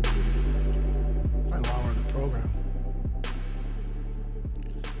 Final hour of the program.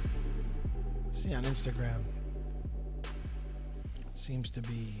 See on Instagram. Seems to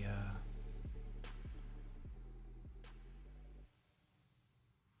be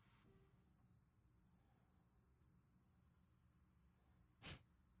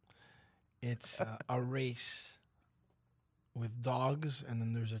it's a race with dogs, and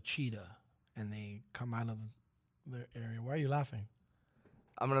then there's a cheetah, and they come out of their area. Why are you laughing?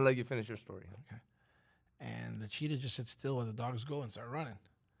 I'm going to let you finish your story. Okay. And the cheetah just sits still where the dogs go and start running.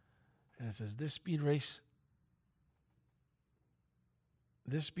 And it says, this speed race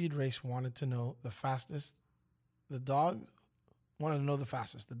wanted to know the fastest. The dog wanted to know the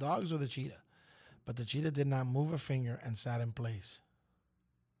fastest, the dogs or the cheetah. But the cheetah did not move a finger and sat in place.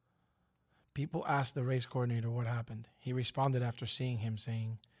 People asked the race coordinator what happened. He responded after seeing him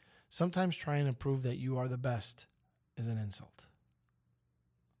saying, sometimes trying to prove that you are the best is an insult.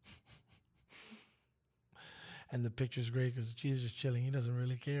 And the picture's great because the cheetah's just chilling. He doesn't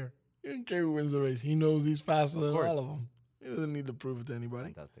really care. He doesn't care who wins the race. He knows he's faster than all of them. He doesn't need to prove it to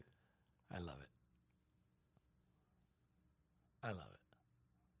anybody. Fantastic. I love it. I love it.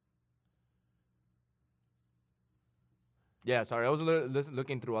 Yeah, sorry. I was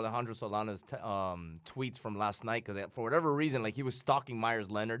looking through Alejandro Solana's tweets from last night because for whatever reason, like he was stalking Myers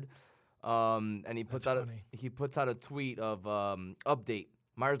Leonard, and he puts out a tweet of update.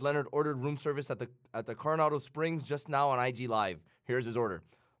 Myers Leonard ordered room service at the Coronado Springs just now on IG Live. Here's his order: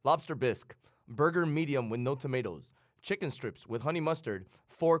 lobster bisque, burger medium with no tomatoes, chicken strips with honey mustard,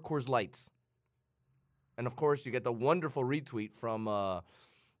 4 Coors Lights, and of course you get the wonderful retweet from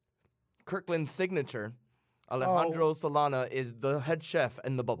Kirkland's signature. Alejandro Solana is the head chef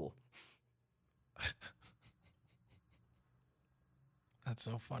in the bubble. That's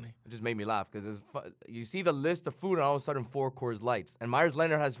so funny. It just made me laugh because you see the list of food and all of a sudden 4 Coors Lights. And Myers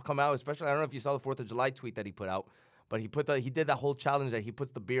Leonard has come out, especially, I don't know if you saw the 4th of July tweet that he put out, but he did that whole challenge that he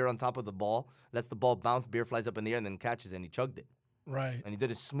puts the beer on top of the ball, lets the ball bounce, beer flies up in the air, and then catches it, and he chugged it. Right. And he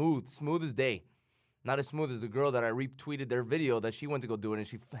did it smooth as day. Not as smooth as the girl that I retweeted their video that she went to go do it, and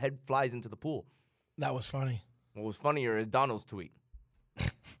she head flies into the pool. That was funny. What was funnier is Donald's tweet.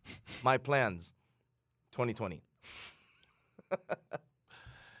 My plans, 2020.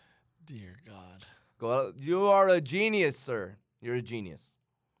 Dear God. Go, you are a genius, sir. You're a genius.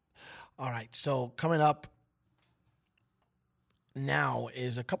 All right, so coming up now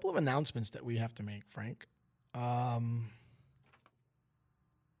is a couple of announcements that we have to make, Frank.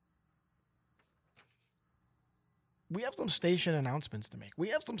 We have some station announcements to make. We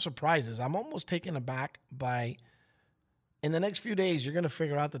have some surprises. I'm almost taken aback by, in the next few days, you're going to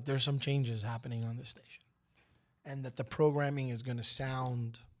figure out that there's some changes happening on this station and that the programming is going to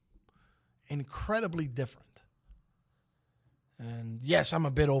sound incredibly different. And yes, I'm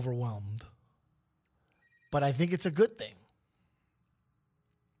a bit overwhelmed. but I think it's a good thing.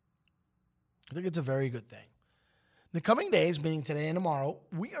 I think it's a very good thing. The coming days, meaning today and tomorrow,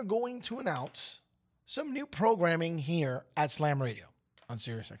 we are going to announce some new programming here at Slam Radio on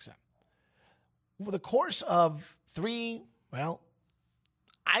SiriusXM. Over the course of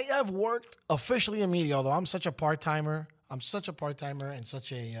I have worked officially in media, although I'm such a part-timer. And such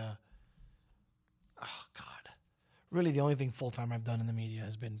a, really the only thing full-time I've done in the media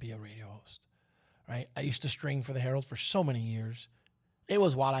has been be a radio host, right? I used to string for the Herald for so many years. It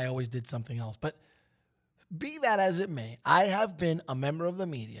was while I always did something else. But be that as it may, I have been a member of the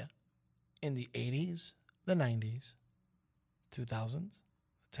media in the 80s, the 90s, 2000s,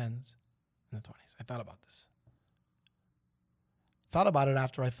 the 10s, and the 20s. I thought about this. Thought about it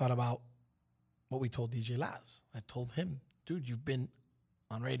after I thought about what we told DJ Laz. I told him, dude, you've been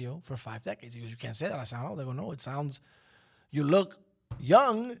on radio for 5 decades. He goes, you can't say that. I sound old. I go, no, it sounds, you look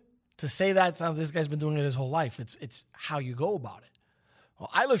young to say that. Sounds this guy's been doing it his whole life. It's how you go about it. Well,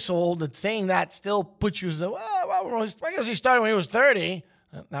 I look so old that saying that still puts you as I guess he started when he was 30.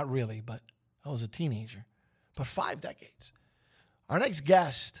 Not really, but I was a teenager. But 5 decades. Our next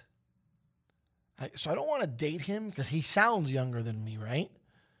guest, so I don't want to date him because he sounds younger than me, right?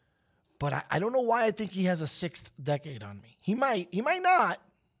 But I don't know why I think he has a 6th decade on me. He might not.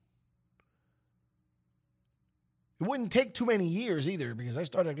 It wouldn't take too many years either because I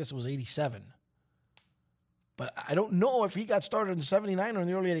started, I guess it was 87. But I don't know if he got started in 79 or in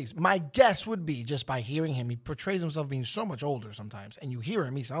the early 80s. My guess would be, just by hearing him, he portrays himself being so much older sometimes. And you hear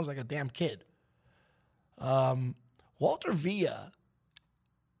him, he sounds like a damn kid. Walter Villa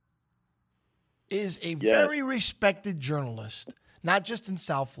is a very respected journalist, not just in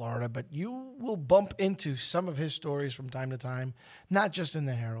South Florida, but you will bump into some of his stories from time to time, not just in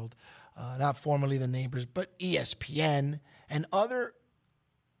the Herald, not formerly the Neighbors, but ESPN and other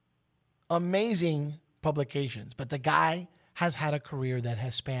amazing publications. But the guy has had a career that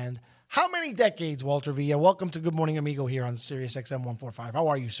has spanned how many decades, Walter Villa? Welcome to Good Morning Amigo here on SiriusXM 145. How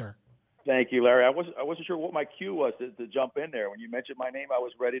are you, sir? Thank you, Larry. I wasn't sure what my cue was to jump in there. When you mentioned my name, I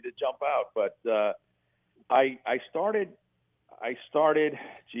was ready to jump out. But I started.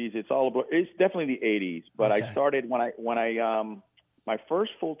 Geez, it's definitely the '80s. But okay. I started when I my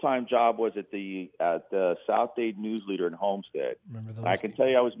first full-time job was at the South Dade News Leader in Homestead. Remember those? I can tell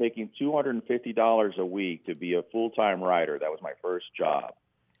you, I was making $250 a week to be a full-time writer. That was my first job.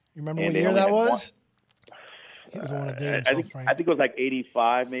 You remember what year that was? He doesn't want to date himself, Frank. I think it was like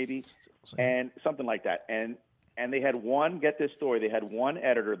 85 maybe, and something like that. And they had one, get this story, they had one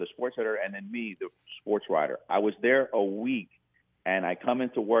editor, the sports editor, and then me, the sports writer. I was there a week, and I come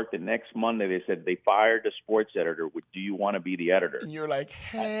into work the next Monday. They said they fired the sports editor. Do you want to be the editor? And you're like,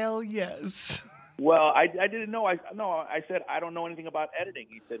 hell yes. Well, I didn't know. I said, I don't know anything about editing.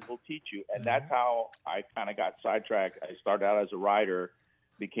 He said, we'll teach you. And that's how I kind of got sidetracked. I started out as a writer,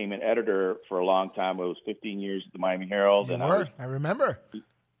 became an editor for a long time. It was 15 years at the Miami Herald. I remember.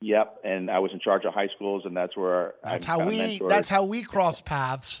 Yep, and I was in charge of high schools, and that's where that's how we crossed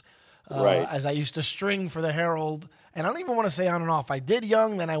paths. Right. As I used to string for the Herald, and I don't even want to say on and off. I did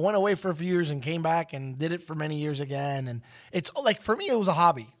young, then I went away for a few years and came back and did it for many years again. And it's like, for me, it was a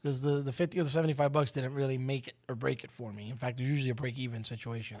hobby because the 50 or the $75 didn't really make it or break it for me. In fact, it was usually a break-even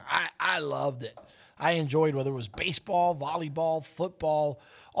situation. I loved it. I enjoyed whether it was baseball, volleyball, football,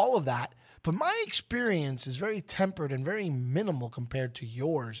 all of that. But my experience is very tempered and very minimal compared to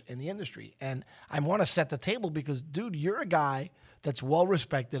yours in the industry. And I want to set the table because, dude, you're a guy that's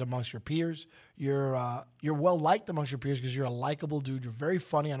well-respected amongst your peers. You're well-liked amongst your peers because you're a likable dude. You're very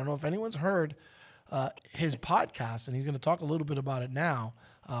funny. I don't know if anyone's heard his podcast, and he's going to talk a little bit about it now.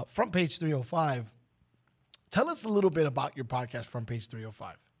 Front Page 305. Tell us a little bit about your podcast, Front Page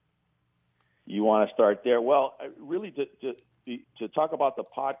 305. You want to start there? Well, really, to talk about the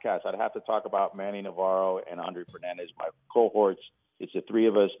podcast, I'd have to talk about Manny Navarro and Andre Fernandez, my cohorts. It's the three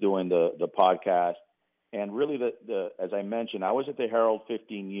of us doing the podcast. And really, as I mentioned, I was at the Herald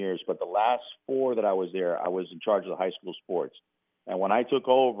 15 years, but the last 4 that I was there, I was in charge of the high school sports. And when I took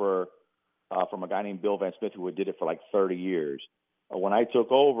over from a guy named Bill Van Smith, who did it for like 30 years, when I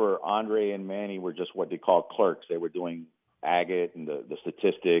took over, Andre and Manny were just what they call clerks. They were doing agate and the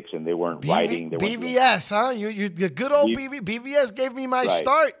statistics, and they weren't writing. They BVS, huh? You the good old BVS gave me my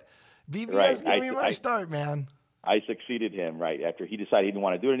start. BVS gave me my start, man. I succeeded him, right, after he decided he didn't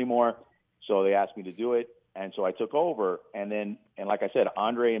want to do it anymore. So they asked me to do it, and so I took over. And like I said,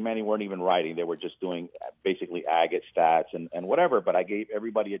 Andre and Manny weren't even writing. They were just doing basically agate stats and whatever. But I gave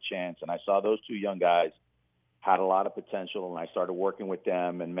everybody a chance, and I saw those 2 young guys had a lot of potential, and I started working with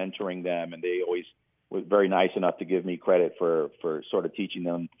them and mentoring them, and they always was very nice enough to give me credit for sort of teaching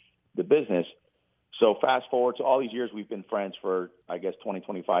them the business. So fast forward to all these years, we've been friends for, I guess, 20,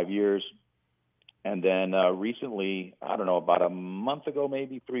 25 years. And then recently, I don't know, about a month ago,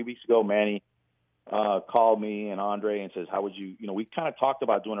 maybe 3 weeks ago, Manny called me and Andre and says, how would you, we kind of talked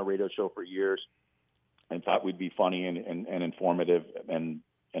about doing a radio show for years and thought we'd be funny and informative and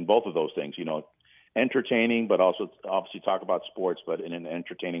both of those things, entertaining, but also obviously talk about sports, but in an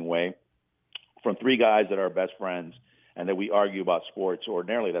entertaining way from three guys that are best friends and that we argue about sports.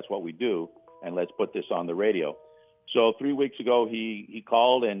 Ordinarily, that's what we do. And let's put this on the radio. So 3 weeks ago, he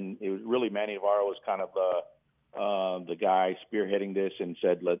called, and it was really Manny Navarro was kind of the guy spearheading this and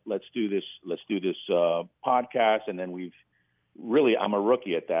said, let's do this podcast. And then I'm a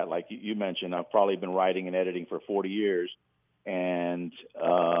rookie at that. Like you mentioned, I've probably been writing and editing for 40 years, and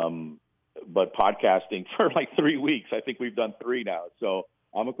but podcasting for like 3 weeks. I think we've done 3 now. So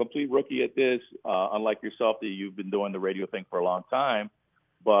I'm a complete rookie at this, unlike yourself, that you've been doing the radio thing for a long time.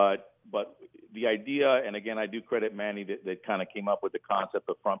 But the idea, and again, I do credit Manny that kind of came up with the concept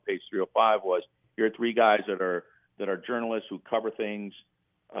of Front Page 305, was here are 3 guys that are journalists who cover things.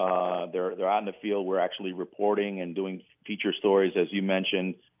 They're out in the field. We're actually reporting and doing feature stories, as you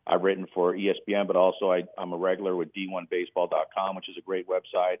mentioned. I've written for ESPN, but also I'm a regular with D1Baseball.com, which is a great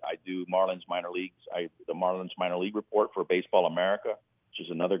website. I do Marlins minor leagues. The Marlins minor league report for Baseball America, which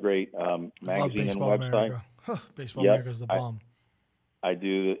is another great magazine and website. Baseball America is the bomb. I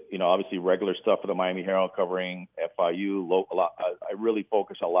do, obviously regular stuff for the Miami Herald covering FIU. I really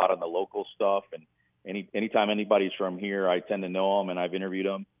focus a lot on the local stuff, and anytime anybody's from here, I tend to know them, and I've interviewed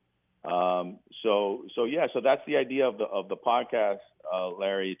them. So that's the idea of the podcast,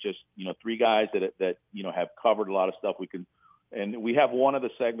 Larry. It's just 3 guys that have covered a lot of stuff. And we have one of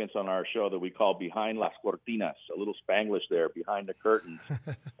the segments on our show that we call Behind Las Cortinas, a little Spanglish there, behind the curtains,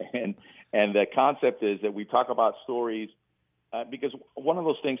 and the concept is that we talk about stories. Because one of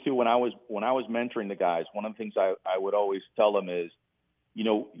those things too, when I was mentoring the guys, one of the things I would always tell them is,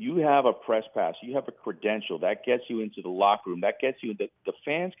 you have a press pass, you have a credential that gets you into the locker room, that gets you. The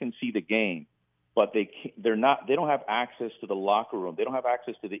fans can see the game, but they don't have access to the locker room. They don't have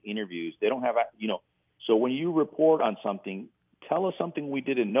access to the interviews. They don't have, So when you report on something, tell us something we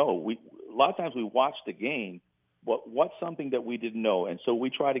didn't know. A lot of times we watch the game, but what's something that we didn't know? And so we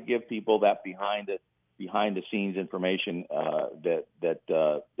try to give people that behind the scenes information that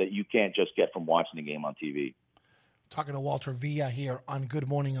you can't just get from watching the game on TV. Talking to Walter Villa here on Good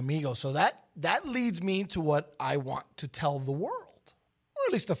Morning Amigo. So that leads me to what I want to tell the world, or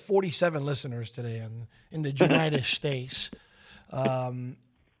at least the 47 listeners today in the United States.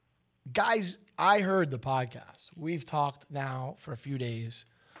 Guys, I heard the podcast. We've talked now for a few days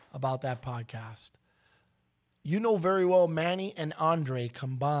about that podcast. You know very well Manny and Andre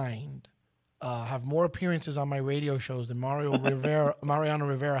combined have more appearances on my radio shows than Mariano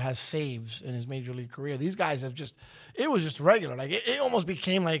Rivera has saves in his major league career. These guys it was just regular. Like it almost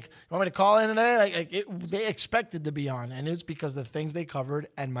became like, you want me to call in today? They expected to be on, and it's because of the things they covered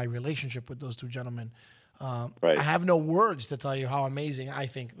and my relationship with those 2 gentlemen. Right. I have no words to tell you how amazing I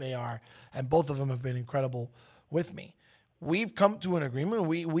think they are, and both of them have been incredible with me. We've come to an agreement.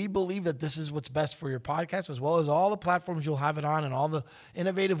 We believe that this is what's best for your podcast, as well as all the platforms you'll have it on and all the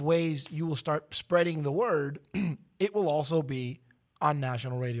innovative ways you will start spreading the word. It will also be on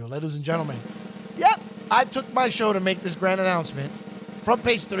national radio. Ladies and gentlemen, yep, I took my show to make this grand announcement. Front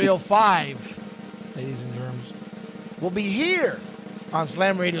Page 305, ladies and germs, will be here on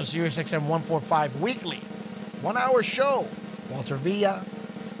Slam Radio, Sirius XM 145 weekly. 1 hour show. Walter Villa,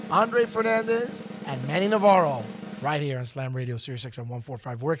 Andre Fernandez, and Manny Navarro. Right here on Slam Radio, Sirius XM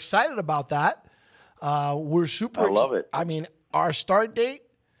 145. We're excited about that. We're super. I love it. I mean, our start date,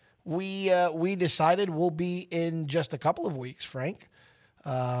 we decided will be in just a couple of weeks, Frank.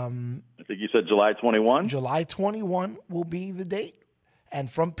 I think you said July 21. July 21 will be the date.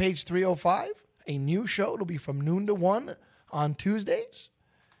 And Front Page 305, a new show. It'll be from noon to 1 on Tuesdays.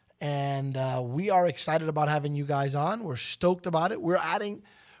 And we are excited about having you guys on. We're stoked about it. We're adding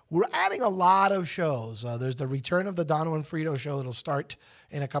a lot of shows. There's the return of the Dono and Frito show that'll start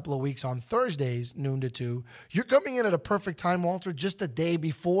in a couple of weeks on Thursdays, noon to 2. You're coming in at a perfect time, Walter, just a day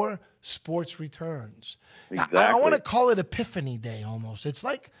before sports returns. Exactly. I want to call it Epiphany Day almost. It's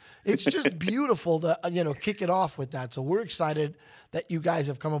just beautiful to kick it off with that. So we're excited that you guys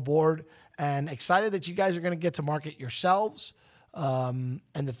have come aboard and excited that you guys are going to get to market yourselves and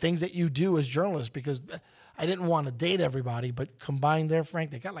the things that you do as journalists, because I didn't want to date everybody, but combined there,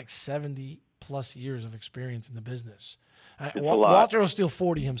 Frank, they got like 70 plus years of experience in the business. Walter will steal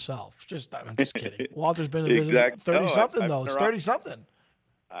 40 himself. I'm just kidding. Walter's been in the business 30-something, though. It's 30-something.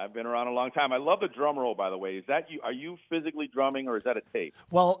 I've been around a long time. I love the drum roll, by the way. Is that you? Are you physically drumming, or is that a tape?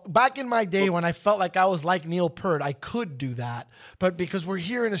 Well, back in my day when I felt like I was like Neil Peart, I could do that. But because we're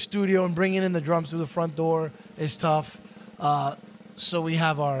here in the studio and bringing in the drums through the front door is tough. So we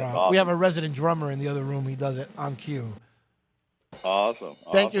have we have a resident drummer in the other room. He does it on cue. Awesome.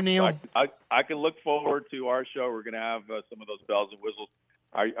 Thank you, Neil. I can look forward to our show. We're going to have some of those bells and whistles.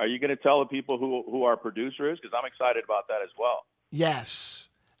 Are you going to tell the people who our producer is? Because I'm excited about that as well. Yes.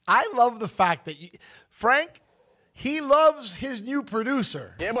 I love the fact that Frank, he loves his new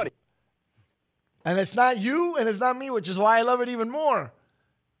producer. Yeah, buddy. And it's not you and it's not me, which is why I love it even more.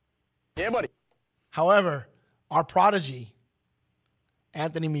 Yeah, buddy. However, our prodigy,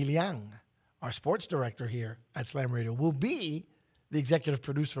 Anthony Milian, our sports director here at Slam Radio, will be the executive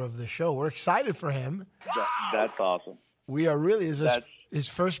producer of the show. We're excited for him. That's awesome. We are really, his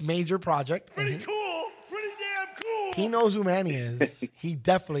first major project. Pretty cool. Pretty damn cool. He knows who Manny is. He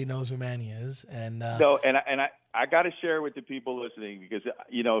definitely knows who Manny is. And I got to share with the people listening because,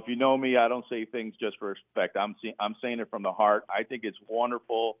 if you know me, I don't say things just for respect. I'm saying it from the heart. I think it's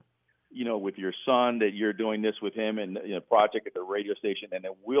wonderful, with your son that you're doing this with him and project at the radio station, and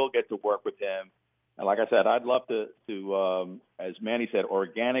then we'll get to work with him. And like I said, I'd love to as Manny said,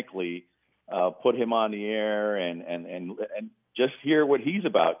 organically put him on the air and just hear what he's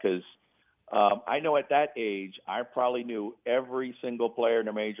about. Because I know at that age, I probably knew every single player in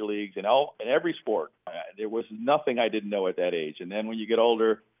the major leagues and in every sport. There was nothing I didn't know at that age. And then when you get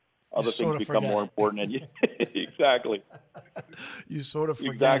older, other things become more important. And exactly. You sort of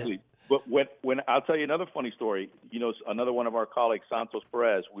forget exactly. it. But when I'll tell you another funny story. Another one of our colleagues, Santos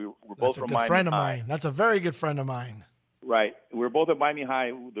Perez. We were both from Miami High. That's a good friend of mine. That's a very good friend of mine. Right. We were both at Miami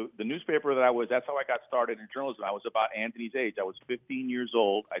High. The newspaper that that's how I got started in journalism. I was about Anthony's age. I was 15 years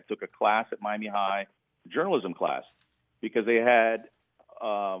old. I took a class at Miami High, journalism class, because they had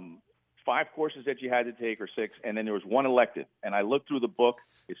 5 courses that you had to take or 6, and then there was one elective. And I looked through the book.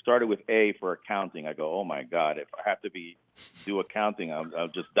 It started with A for accounting. I go, oh, my God, if I have to do accounting, I'll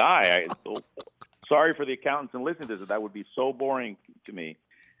just die. Sorry for the accountants and listening to this. That would be so boring to me.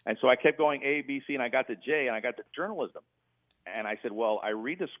 And so I kept going A, B, C, and I got to J, and I got to journalism. And I said, well, I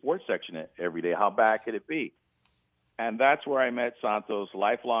read the sports section every day. How bad could it be? And that's where I met Santos,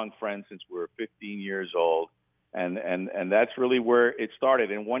 lifelong friend since we were 15 years old. And that's really where it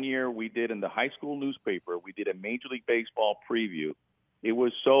started. And one year we did in the high school newspaper, we did a Major League Baseball preview. It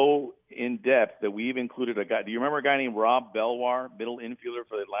was so in-depth that we even included a guy. Do you remember a guy named Rob Belwar, middle infielder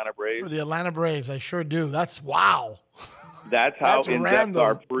for the Atlanta Braves? For the Atlanta Braves, I sure do. That's wow. That's how in-depth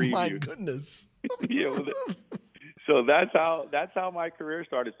our preview. My goodness. So that's how my career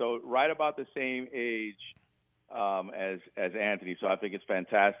started. So right about the same age as Anthony. So I think it's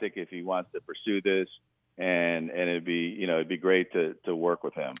fantastic if he wants to pursue this. And it'd be great to work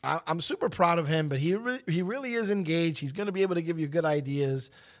with him. I'm super proud of him, but he really is engaged. He's going to be able to give you good ideas,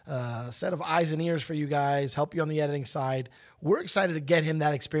 set of eyes and ears for you guys, help you on the editing side. We're excited to get him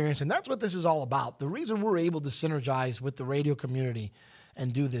that experience, and that's what this is all about. The reason we're able to synergize with the radio community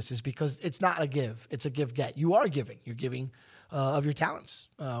and do this is because it's not a give; it's a give-get. You are giving. You're giving of your talents.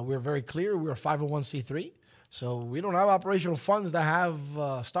 We're very clear. We're a 501c3, so we don't have operational funds to have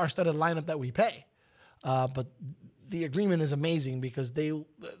a star-studded lineup that we pay. But the agreement is amazing because the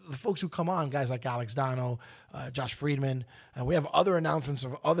folks who come on, guys like Alex Dono, Josh Friedman, and we have other announcements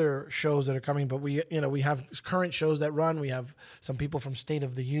of other shows that are coming. But we have current shows that run. We have some people from State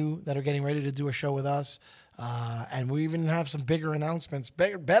of the U that are getting ready to do a show with us, and we even have some bigger announcements,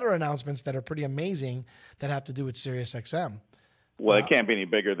 better announcements that are pretty amazing that have to do with SiriusXM. Well, it can't be any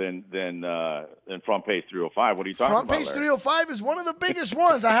bigger than Front Page 305. What are you talking about? Front Page 305 is one of the biggest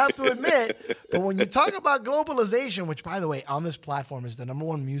ones, I have to admit. But when you talk about globalization, which, by the way, on this platform is the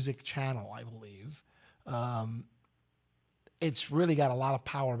 #1 music channel, I believe, it's really got a lot of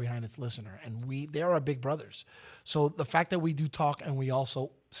power behind its listener. And they are our big brothers. So the fact that we do talk and we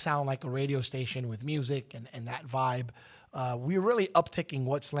also sound like a radio station with music and that vibe, we're really upticking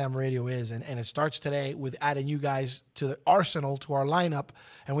what Slam Radio is, and it starts today with adding you guys to the arsenal, to our lineup,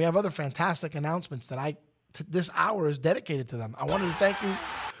 and we have other fantastic announcements that this hour is dedicated to them. I wanted to thank you.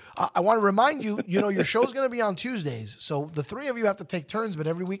 I want to remind you, your show's going to be on Tuesdays, so the 3 of you have to take turns, but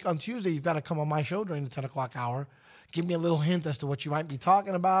every week on Tuesday, you've got to come on my show during the 10 o'clock hour. Give me a little hint as to what you might be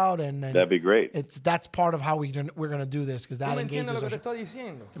talking about, and that'd be great. That's part of how we're going to do this, because that engages us.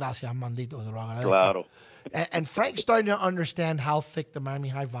 Gracias, maldito. Claro. And Frank's starting to understand how thick the Miami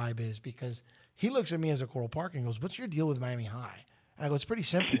High vibe is, because he looks at me as a Coral Park and goes, "What's your deal with Miami High?" And I go, "It's pretty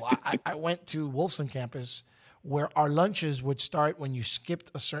simple. I went to Wolfson campus where our lunches would start when you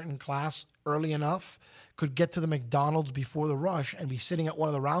skipped a certain class early enough, could get to the McDonald's before the rush and be sitting at one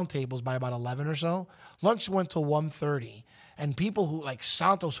of the round tables by about 11 or so. Lunch went till 1:30. And people who, like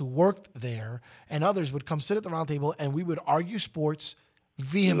Santos, who worked there, and others would come sit at the round table, and we would argue sports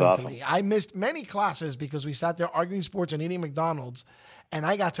vehemently. I missed many classes because we sat there arguing sports and eating McDonald's, and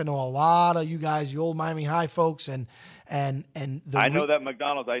I got to know a lot of you guys, you old Miami High folks, and I know that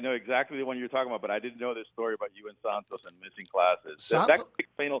McDonald's. I know exactly the one you're talking about, but I didn't know this story about you and Santos and missing classes. That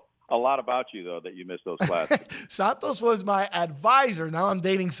explains a lot about you, though, that you missed those classes. Santos was my advisor. Now I'm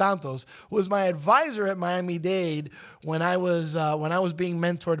dating Santos. Was my advisor at Miami-Dade when I was being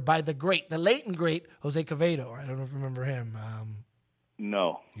mentored by the late and great Jose Quevedo. I don't know if you remember him.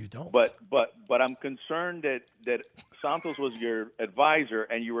 No, you don't. But I'm concerned that Santos was your advisor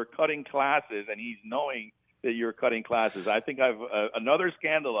and you were cutting classes, and he's knowing that you're cutting classes. I think I've another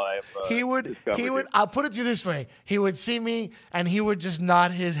scandal I have. He would. I'll put it to you this way: he would see me and he would just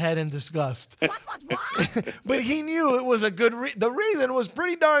nod his head in disgust. What? But he knew it was a good. The reason was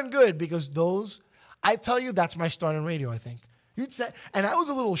pretty darn good because I tell you, that's my start in radio. I think you'd say, and I was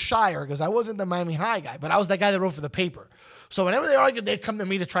a little shyer because I wasn't the Miami High guy, but I was that guy that wrote for the paper. So whenever they argued, they'd come to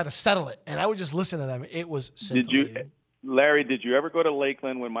me to try to settle it, and I would just listen to them. It was scintillating. Larry, did you ever go to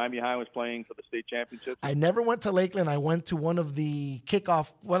Lakeland when Miami High was playing for the state championship? I never went to Lakeland. I went to one of the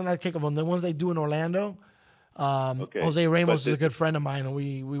the ones they do in Orlando. Jose Ramos is a good friend of mine, and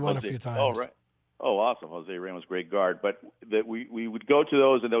we went a few times. Oh, right. Oh, awesome. Jose Ramos, great guard. But we would go to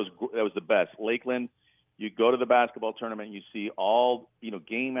those, and that was the best. Lakeland, you go to the basketball tournament, you see all,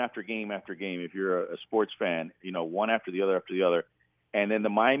 game after game after game. If you're a sports fan, one after the other. And then the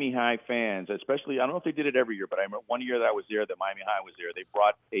Miami High fans, especially, I don't know if they did it every year, but I remember one year that I was there, that Miami High was there, they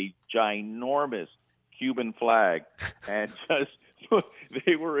brought a ginormous Cuban flag, and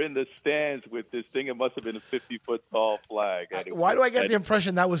they were in the stands with this thing. It must have been a 50-foot tall flag. Why do I get the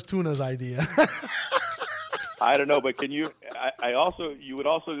impression that was Tuna's idea? I don't know, but you would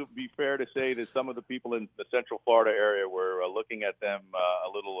also be fair to say that some of the people in the Central Florida area were looking at them a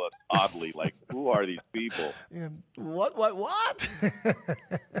little oddly, like, who are these people? What?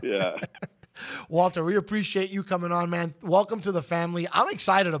 Yeah. Walter, we appreciate you coming on, man. Welcome to the family. I'm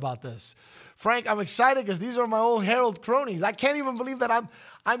excited about this. Frank, I'm excited because these are my old Herald cronies. I can't even believe that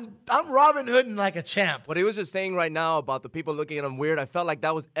I'm Robin Hooding like a champ. What he was just saying right now about the people looking at him weird, I felt like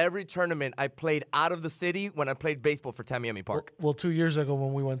that was every tournament I played out of the city when I played baseball for Tamiami Park. Well, 2 years ago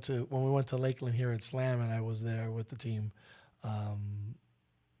when we went to Lakeland here at Slam, and I was there with the team.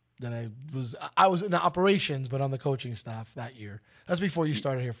 Then I was in the operations, but on the coaching staff that year. That's before you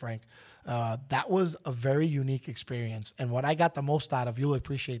started here, Frank. That was a very unique experience. And what I got the most out of, you'll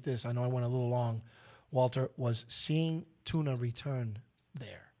appreciate this, I know I went a little long, Walter, was seeing Tuna return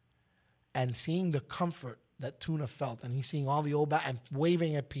there and seeing the comfort that Tuna felt. And he's seeing all the old and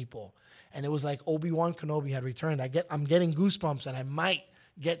waving at people. And it was like Obi-Wan Kenobi had returned. I'm getting goosebumps, and I might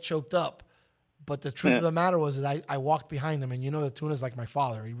get choked up. But the truth of the matter was that I walked behind him, and that Tuna's like my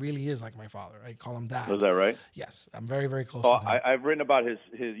father. He really is like my father. I call him Dad. Was that right? Yes. I'm very, very close with him. I've written about his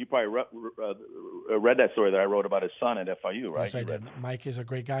you probably read that story that I wrote about his son at FIU, right? Yes, I did. Mike is a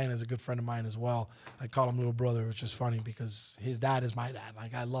great guy and is a good friend of mine as well. I call him little brother, which is funny because his dad is my dad.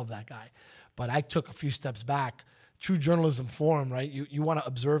 Like, I love that guy. But I took a few steps back. True journalism form, right? You want to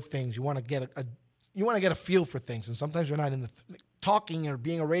observe things. You want to get a feel for things. And sometimes you're not in the talking or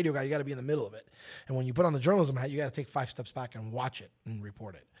being a radio guy, you got to be in the middle of it. And when you put on the journalism hat, you got to take 5 steps back and watch it and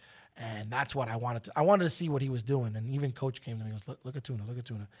report it. And that's what I wanted to. I wanted to see what he was doing. And even Coach came to me and goes, look at Tuna, look at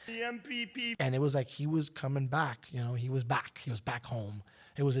Tuna. The MPP. And it was like he was coming back. He was back. He was back home.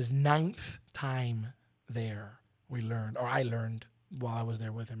 It was his 9th time there. I learned while I was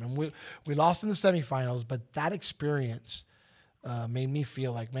there with him. And we lost in the semifinals, but that experience made me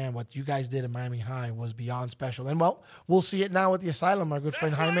feel like, man, what you guys did at Miami High was beyond special. And, well, we'll see it now at the Asylum. Our good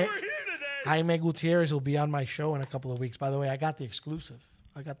friend Jaime Gutierrez will be on my show in a couple of weeks. By the way, I got the exclusive.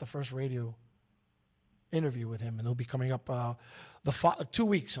 I got the first radio interview with him, and he'll be coming up 2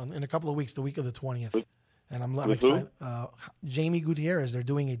 weeks, in a couple of weeks, the week of the 20th. And I'm excited. Jaime Gutierrez, they're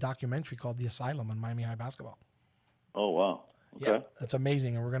doing a documentary called The Asylum on Miami High basketball. Oh, wow. Okay. Yeah, that's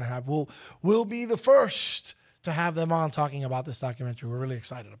amazing. And we're going to we'll be the first to have them on talking about this documentary. We're really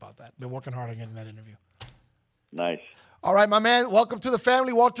excited about that. Been working hard on getting that interview. Nice. All right, my man. Welcome to the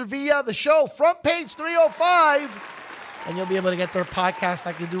family. Walter Villa, the show, Front Page 305. And you'll be able to get their podcast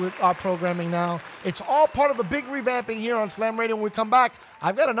like you do with our programming now. It's all part of a big revamping here on Slam Radio. When we come back,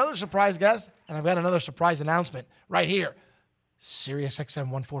 I've got another surprise guest, and I've got another surprise announcement right here. Sirius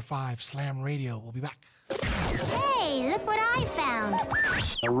XM 145, Slam Radio. We'll be back. Hey, look what I found.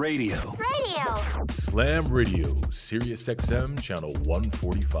 A radio. Radio. Slam Radio, Sirius XM, channel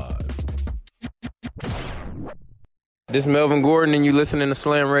 145. This is Melvin Gordon, and you listening to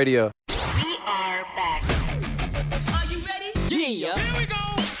Slam Radio. We are back. Are you ready? Yeah. Here we go.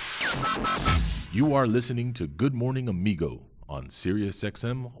 You are listening to Good Morning Amigo on Sirius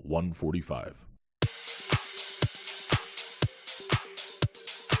XM 145.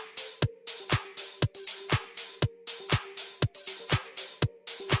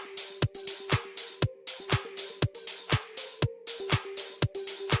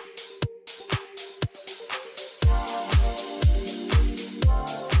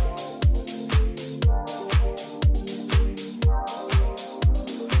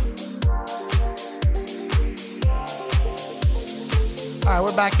 All right,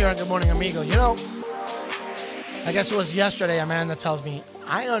 we're back here on Good Morning Amigo. You know, I guess it was yesterday Amanda tells me,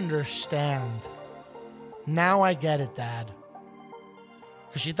 I understand. Now I get it, Dad.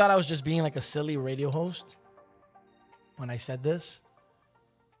 Because she thought I was just being like a silly radio host when I said this.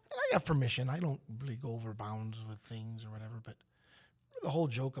 And I got permission. I don't really go over bounds with things or whatever, but the whole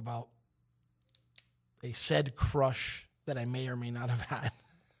joke about a said crush that I may or may not have had.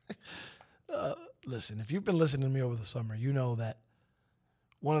 Listen, if you've been listening to me over the summer, you know that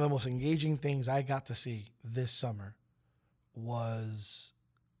one of the most engaging things I got to see this summer was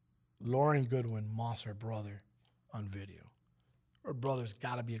Lauren Goodwin moss her brother on video. Her brother's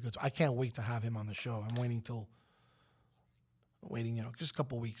got to be a good. I can't wait to have him on the show. I'm waiting, just a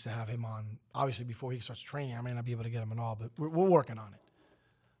couple weeks to have him on. Obviously, before he starts training, I may not be able to get him and all, but we're working on it.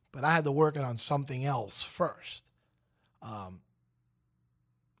 But I had to work on something else first, and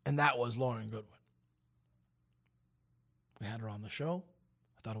that was Lauren Goodwin. We had her on the show.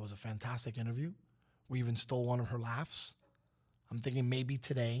 I thought it was a fantastic interview. We even stole one of her laughs. I'm thinking maybe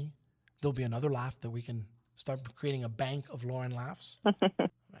today there'll be another laugh that we can start creating a bank of Lauren laughs.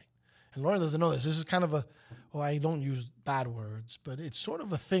 Right. And Lauren doesn't know this. This is kind of I don't use bad words, but it's sort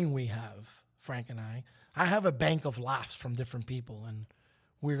of a thing we have, Frank and I. I have a bank of laughs from different people, and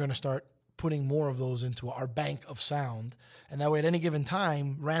we're going to start putting more of those into our bank of sound. And that way, at any given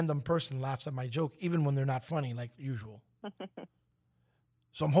time, random person laughs at my joke, even when they're not funny, like usual.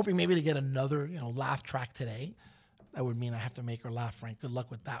 So I'm hoping maybe to get another, laugh track today. That would mean I have to make her laugh, Frank. Good luck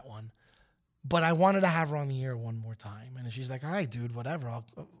with that one. But I wanted to have her on the air one more time. And she's like, all right, dude, whatever. All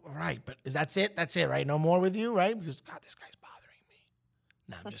right, but that's it? That's it, right? No more with you, right? Because, God, this guy's bothering me.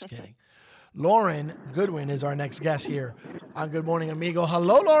 No, I'm just kidding. Lauren Goodwin is our next guest here on Good Morning Amigo.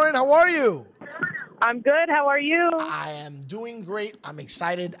 Hello, Lauren. How are you? I'm good. How are you? I am doing great. I'm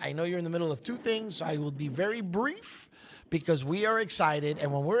excited. I know you're in the middle of two things, so I will be very brief because we are excited.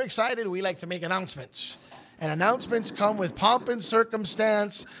 And when we're excited, we like to make announcements. And announcements come with pomp and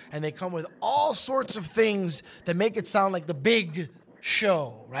circumstance, and they come with all sorts of things that make it sound like the big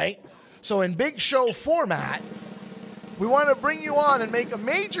show, right? So in big show format, we want to bring you on and make a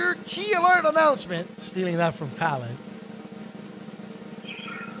major key alert announcement. Stealing that from Colin.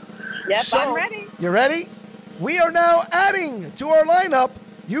 Yep, so, I'm ready. You ready? We are now adding to our lineup,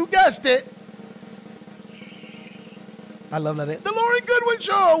 you guessed it. I love that. The Lauren Goodwin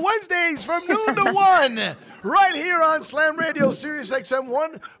Show, Wednesdays from noon to 1, right here on Slam Radio, Sirius XM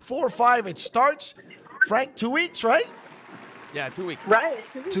 145. It starts, Frank, 2 weeks, right? Yeah, 2 weeks. Right.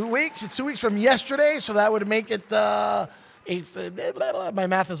 2 weeks. It's 2 weeks from yesterday, so that would make it my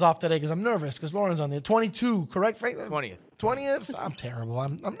math is off today because I'm nervous because Lauren's on there. 22, correct, Frank? 20th. 20th? I'm terrible.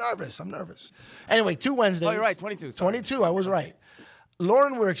 I'm nervous. Anyway, 2 Wednesdays. Oh, you're right, 22. Sorry. 22, I was right.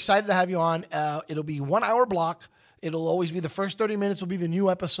 Lauren, we're excited to have you on. It'll be 1 hour block. It'll always be the first 30 minutes will be the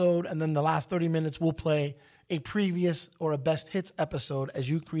new episode, and then the last 30 minutes we'll play a previous or a best hits episode as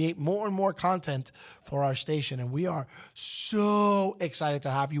you create more and more content for our station. And we are so excited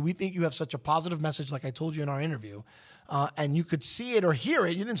to have you. We think you have such a positive message, like I told you in our interview. And you could see it or hear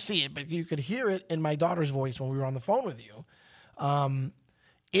it. You didn't see it, but you could hear it in my daughter's voice when we were on the phone with you.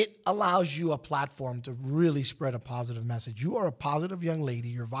 It allows you a platform to really spread a positive message. You are a positive young lady.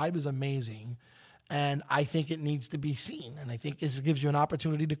 Your vibe is amazing. And I think it needs to be seen. And I think this gives you an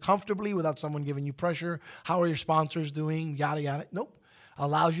opportunity to comfortably, without someone giving you pressure, how are your sponsors doing, yada, yada. Nope.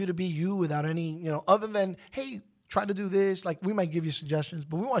 Allows you to be you without any, other than, hey, try to do this. Like, we might give you suggestions,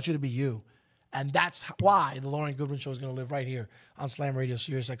 but we want you to be you. And that's why the Lauren Goodwin Show is going to live right here on Slam Radio,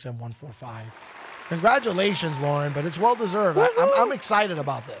 Sirius XM 145. Congratulations, Lauren, but it's well-deserved. I'm excited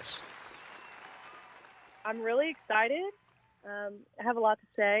about this. I'm really excited. I have a lot to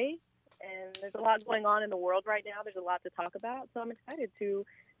say. And there's a lot going on in the world right now. There's a lot to talk about. So I'm excited to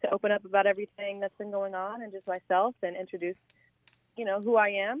open up about everything that's been going on and just myself and introduce, who I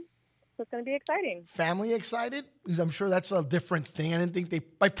am. So it's going to be exciting. Family excited? Because I'm sure that's a different thing.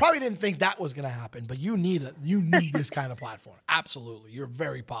 I probably didn't think that was going to happen, but you need this kind of platform. Absolutely. You're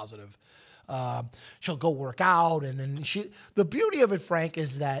very positive. She'll go work out, and then the beauty of it, Frank,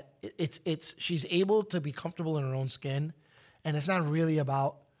 is that she's able to be comfortable in her own skin, and it's not really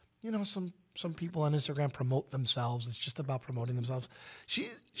about, some people on Instagram promote themselves. It's just about promoting themselves.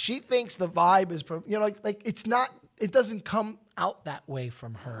 She thinks the vibe is, like it's not. It doesn't come out that way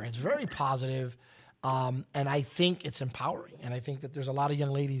from her. It's very positive, and I think it's empowering. And I think that there's a lot of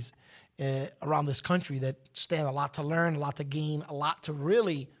young ladies around this country that stand a lot to learn, a lot to gain, a lot to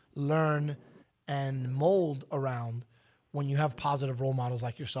really learn and mold around when you have positive role models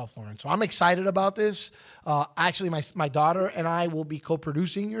like yourself, Lauren. So I'm excited about this. Actually, my daughter and I will be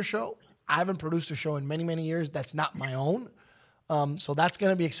co-producing your show. I haven't produced a show in many, many years that's not my own. So that's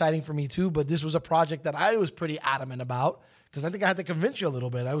going to be exciting for me too. But this was a project that I was pretty adamant about because I think I had to convince you a little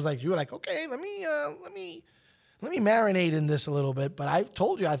bit. I was like, you were like, okay, let me marinate in this a little bit. But I've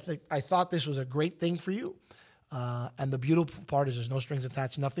told you, I thought this was a great thing for you. And the beautiful part is there's no strings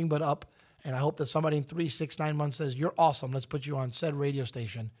attached, nothing but up. And I hope that somebody in 3, 6, 9 months says, you're awesome. Let's put you on said radio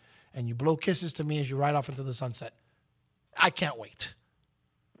station. And you blow kisses to me as you ride off into the sunset. I can't wait.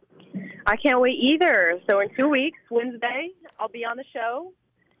 I can't wait either. So in 2 weeks, Wednesday, I'll be on the show.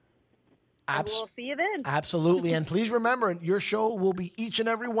 And we'll see you then. Absolutely. And please remember, your show will be each and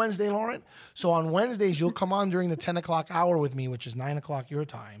every Wednesday, Lauren. So on Wednesdays, you'll come on during the 10 o'clock hour with me, which is 9 o'clock your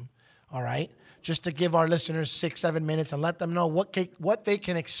time. All right? Just to give our listeners 6-7 minutes and let them know what they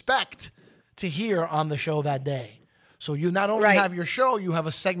can expect to hear on the show that day. So you not only have your show, you have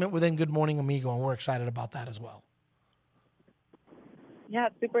a segment within Good Morning Amigo, and we're excited about that as well. Yeah,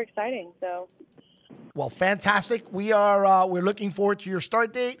 it's super exciting. So, well, fantastic. We're looking forward to your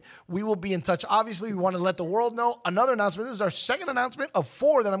start date. We will be in touch. Obviously, we want to let the world know. Another announcement. This is our second announcement of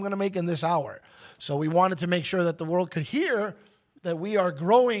 4 that I'm going to make in this hour. So we wanted to make sure that the world could hear that we are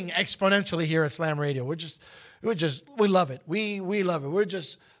growing exponentially here at Slam Radio. We love it. We love it. We're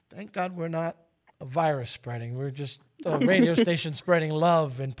just, thank God we're not a virus spreading. We're just a radio station spreading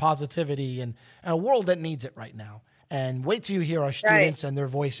love and positivity and a world that needs it right now. And wait till you hear our students and their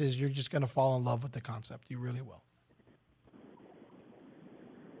voices. You're just going to fall in love with the concept. You really will.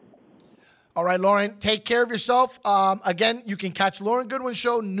 All right, Lauren, take care of yourself. Again, you can catch Lauren Goodwin's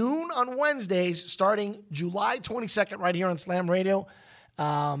show noon on Wednesdays starting July 22nd right here on Slam Radio.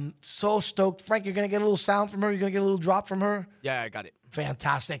 So stoked. Frank, you're going to get a little sound from her? You're going to get a little drop from her? Yeah, I got it.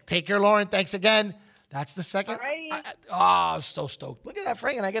 Fantastic. Take care, Lauren. Thanks again. That's the second. I'm so stoked. Look at that,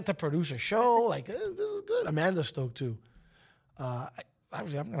 Frank. And I get to produce a show. Like, this is good. Amanda's stoked, too.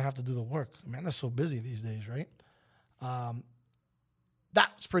 Obviously, I'm going to have to do the work. Amanda's so busy these days, right?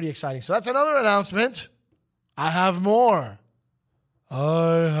 That's pretty exciting. So that's another announcement. I have more.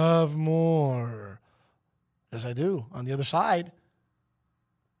 Yes, I do. On the other side,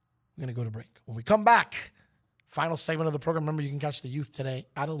 we're going to go to break. When we come back, final segment of the program. Remember, you can catch the youth today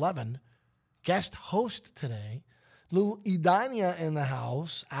at 11. Guest host today, little Idania in the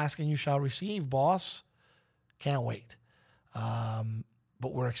house, asking you shall receive, boss. Can't wait. But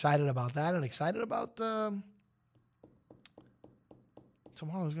we're excited about that and excited about tomorrow.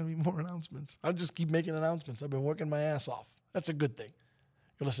 There's going to be more announcements. I'll just keep making announcements. I've been working my ass off. That's a good thing.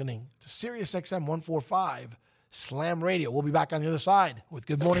 You're listening to Sirius XM 145 Slam Radio. We'll be back on the other side with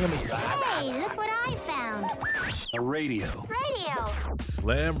Good Morning Amigo. Hey, look what I found. A radio.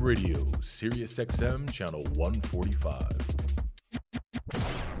 Slam Radio, Sirius XM, channel 145.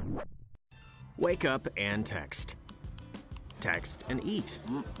 Wake up and text. Text and eat.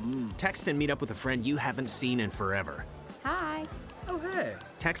 Text and meet up with a friend you haven't seen in forever. Hi. Oh, hey.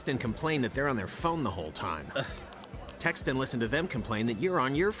 Text and complain that they're on their phone the whole time. Text and listen to them complain that you're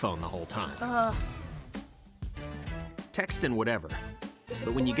on your phone the whole time. Text and whatever.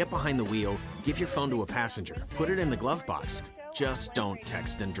 But when you get behind the wheel, give your phone to a passenger. Put it in the glove box. Just don't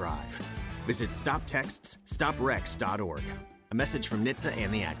text and drive. Visit StopTextsStopWrecks.org. A message from NHTSA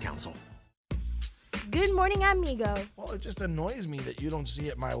and the Ad Council. Good morning, amigo. Well, it just annoys me that you don't see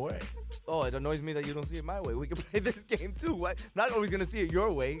it my way. Oh, it annoys me that you don't see it my way. We can play this game too. What? Not always gonna see it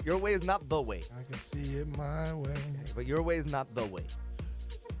your way. Your way is not the way. I can see it my way. But your way is not the way.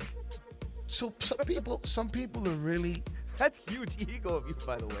 So some people are really... That's huge ego of you,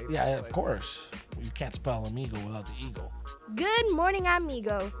 by the way. Yeah, of course. You can't spell amigo without the ego. Good morning,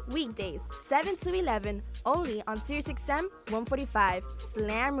 amigo. Weekdays, 7 to 11, only on Sirius XM 145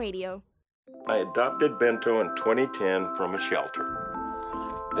 Slam Radio. I adopted Bento in 2010 from a shelter.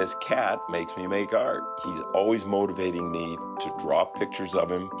 This cat makes me make art. He's always motivating me to draw pictures of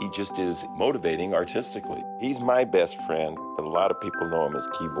him. He just is motivating artistically. He's my best friend, but a lot of people know him as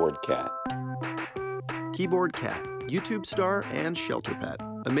Keyboard Cat. Keyboard Cat, YouTube star and shelter pet.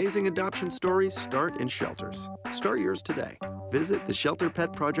 Amazing adoption stories start in shelters. Start yours today. Visit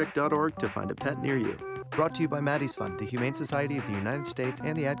theshelterpetproject.org to find a pet near you. Brought to you by Maddie's Fund, the Humane Society of the United States,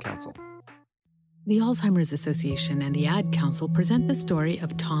 and the Ad Council. The Alzheimer's Association and the Ad Council present the story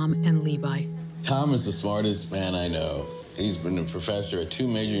of Tom and Levi. Tom is the smartest man I know. He's been a professor at 2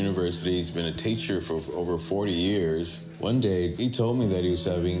 major universities, been a teacher for over 40 years. One day, he told me that he was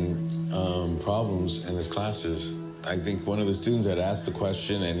having problems in his classes. I think one of the students had asked the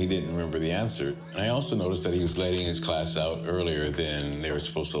question and he didn't remember the answer. And I also noticed that he was letting his class out earlier than they were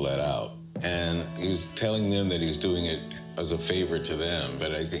supposed to let out. And he was telling them that he was doing it as a favor to them,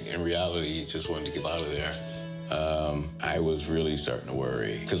 but I think in reality, he just wanted to get out of there. I was really starting to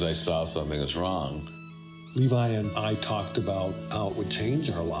worry because I saw something was wrong. Levi and I talked about how it would change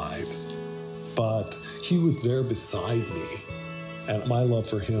our lives, but he was there beside me, and my love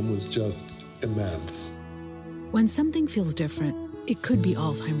for him was just immense. When something feels different, it could be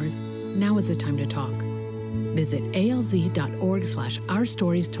Alzheimer's. Now is the time to talk. Visit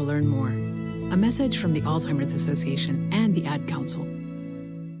alz.org/ourstories to learn more. A message from the Alzheimer's Association and the Ad Council.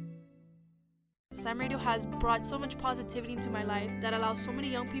 Slam Radio has brought so much positivity into my life that allows so many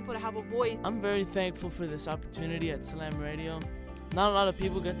young people to have a voice. I'm very thankful for this opportunity at Slam Radio. Not a lot of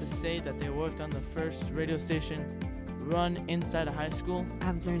people get to say that they worked on the first radio station run inside a high school.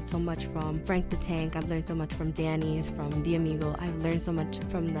 I've learned so much from Frank the Tank. I've learned so much from Danny's, from The Amigo. I've learned so much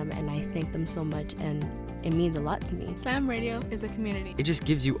from them, and I thank them so much, and it means a lot to me. Slam Radio is a community. It just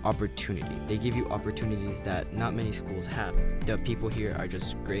gives you opportunity. They give you opportunities that not many schools have. The people here are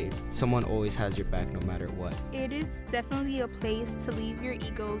just great. Someone always has your back no matter what. It is definitely a place to leave your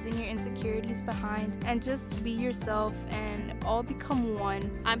egos and your insecurities behind and just be yourself and all become one.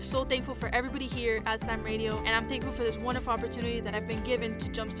 I'm so thankful for everybody here at Slam Radio, and I'm thankful for this wonderful opportunity that I've been given to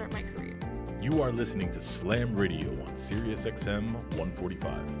jumpstart my career. You are listening to Slam Radio on Sirius XM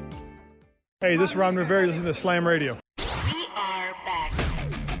 145. Hey, this is Ron Rivera. Listen to Slam Radio. We are back.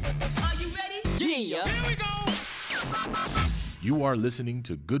 Are you ready? Yeah. Here we go. You are listening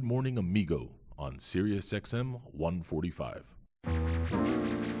to Good Morning Amigo on Sirius XM 145.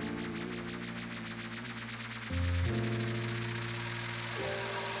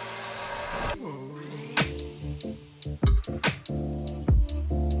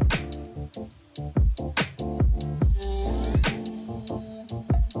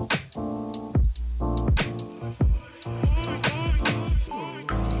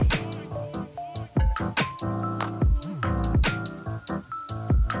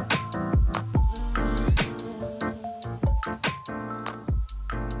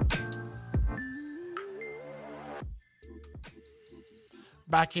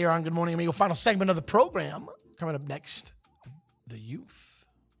 Back here on Good Morning Amigo, final segment of the program. Coming up next, the youth.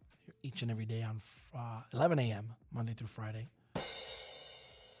 Each and every day on 11 a.m., Monday through Friday.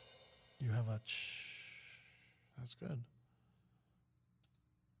 You have a That's good.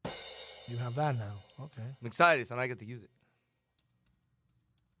 You have that now. Okay. I'm excited, son. I get to use it.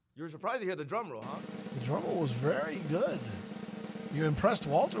 You were surprised to hear the drum roll, huh? The drum roll was very good. You impressed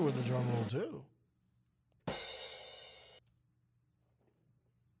Walter with the drum roll, too.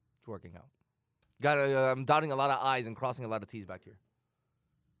 It's working out. I'm dotting a lot of I's and crossing a lot of T's back here.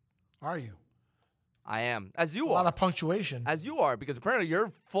 Are you? I am. As you are. A lot of punctuation. As you are, because apparently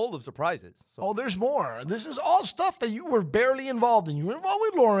you're full of surprises. So. Oh, there's more. This is all stuff that you were barely involved in. You were involved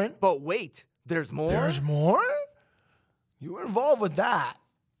with Lauren. But wait, there's more? There's more? You were involved with that,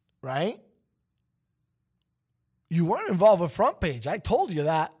 right? You weren't involved with Front Page. I told you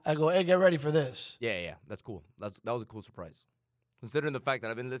that. I go, hey, get ready for this. Yeah. That's cool. That was a cool surprise. Considering the fact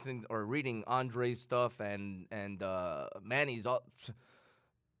that I've been listening or reading Andre's stuff and Manny's all,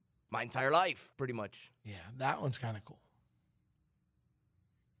 my entire life, pretty much. Yeah, that one's kind of cool.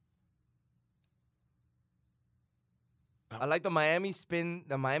 I like the Miami spin,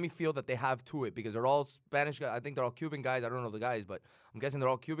 the Miami feel that they have to it because they're all Spanish guys. I think they're all Cuban guys. I don't know the guys, but I'm guessing they're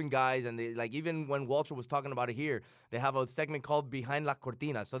all Cuban guys. And they like even when Walter was talking about it here, they have a segment called Behind La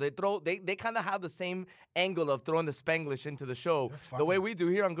Cortina. So they kind of have the same angle of throwing the Spanglish into the show the way we do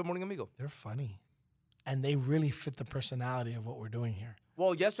here on Good Morning Amigo. They're funny, and they really fit the personality of what we're doing here.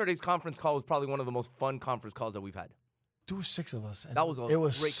 Well, yesterday's conference call was probably one of the most fun conference calls that we've had. There were 6 of us. And that was a it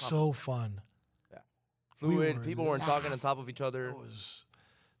was great so fun. Fluid. People weren't talking on top of each other.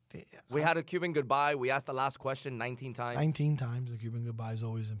 We had a Cuban goodbye. We asked the last question 19 times. 19 times. The Cuban goodbye is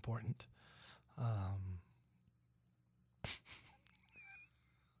always important.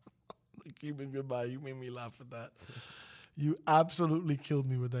 The Cuban goodbye. You made me laugh at that. You absolutely killed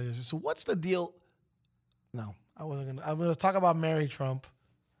me with that. So what's the deal? No, I wasn't gonna. I'm gonna talk about Mary Trump.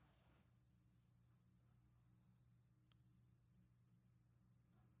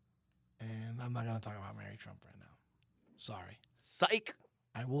 And I'm not going to talk about Mary Trump right now. Sorry. Psych.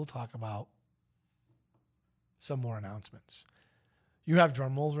 I will talk about some more announcements. You have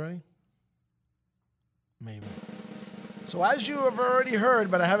drum rolls ready? Maybe. So as you have already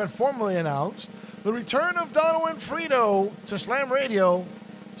heard, but I haven't formally announced, the return of Dono and Frito to Slam Radio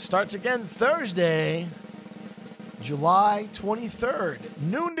starts again Thursday, July 23rd,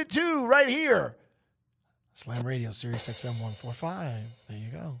 noon to 2, right here. Slam Radio, Sirius XM 145. There you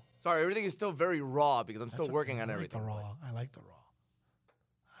go. Sorry, everything is still very raw because I'm still working on everything. I like the raw.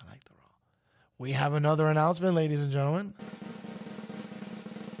 We have another announcement, ladies and gentlemen.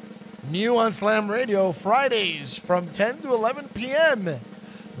 New on Slam Radio, Fridays from 10 to 11 p.m.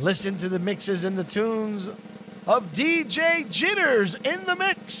 Listen to the mixes and the tunes of DJ Jitters in the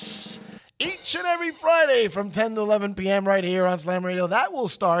Mix. Each and every Friday from 10 to 11 p.m. right here on Slam Radio. That will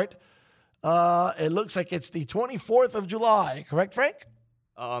start, it looks like it's the 24th of July. Correct, Frank?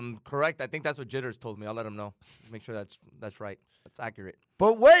 Correct. I think that's what Jitters told me. I'll let him know. Make sure that's right. That's accurate.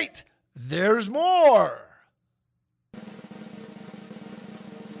 But wait, there's more.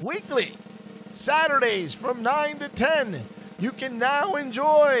 Weekly, Saturdays from 9 to 10, you can now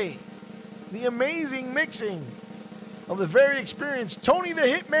enjoy the amazing mixing of the very experienced Tony the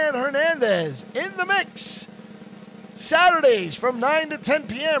Hitman Hernandez in the Mix. Saturdays from 9 to 10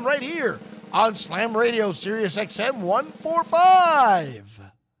 p.m. right here on Slam Radio, Sirius XM 145.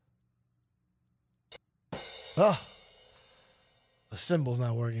 Oh, the symbol's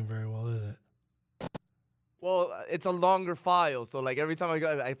not working very well, is it? Well, it's a longer file, so like every time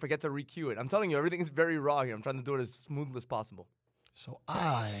I forget to requeue it. I'm telling you, everything is very raw here. I'm trying to do it as smooth as possible. So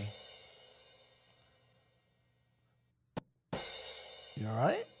you all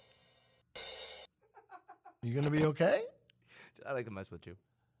right? You gonna be okay? I like to mess with you.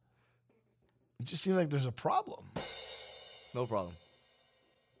 It just seems like there's a problem. No problem.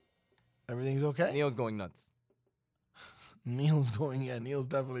 Everything's okay? Neil's going nuts. Neil's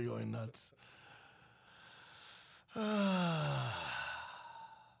definitely going nuts. Ladies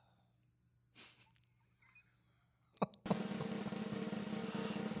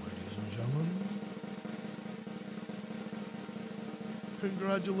and gentlemen,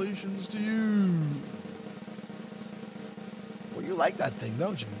 congratulations to you. Well, you like that thing,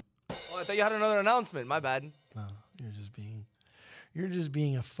 don't you? Oh, I thought you had another announcement. My bad. No, you're just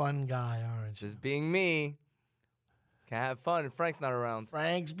being a fun guy, aren't you? Just being me. Can't have fun if Frank's not around.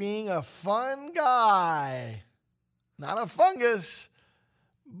 Frank's being a fun guy. Not a fungus,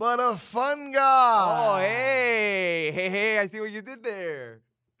 but a fun guy. Oh, hey, I see what you did there.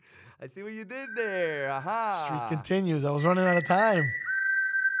 Aha. Streak continues. I was running out of time.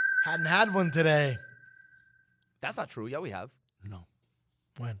 Hadn't had one today. That's not true. Yeah, we have. No.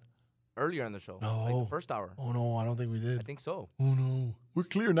 When? Earlier in the show. No. Like the first hour. Oh, no, I don't think we did. I think so. Oh, no. We're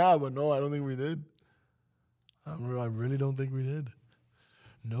clear now, but no, I don't think we did. I really don't think we did.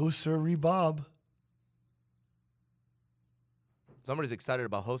 No, sirree, Bob. Somebody's excited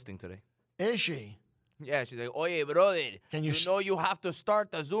about hosting today. Is she? Yeah, she's like, oye, brother, you know you have to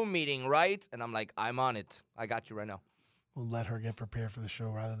start the Zoom meeting, right? And I'm like, I'm on it. I got you right now. We'll let her get prepared for the show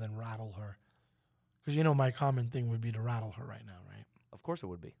rather than rattle her. Because, my common thing would be to rattle her right now, right? Of course it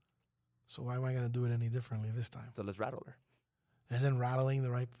would be. So why am I going to do it any differently this time? So let's rattle her. Isn't rattling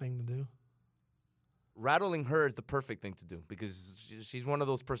the right thing to do? Rattling her is the perfect thing to do because she's one of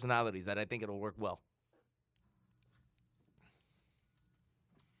those personalities that I think it'll work well.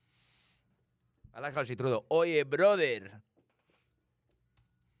 I like how she threw the, oye, brother.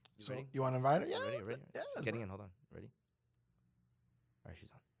 So you want to invite her? Yeah. Ready? Yeah, Getting in. Hold on. Ready? All right,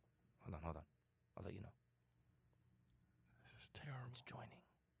 she's on. Hold on. I'll let you know. This is terrible. It's joining.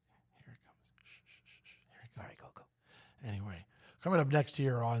 Here it comes. Here it comes. All right, go. Anyway, coming up next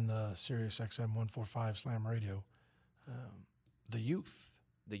here on the Sirius XM 145 Slam Radio, The Youth.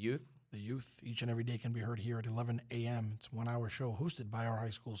 The Youth? The Youth, each and every day, can be heard here at 11 a.m. It's a 1-hour show hosted by our high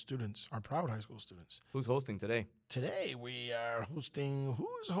school students, our proud high school students. Who's hosting today? Today we are hosting.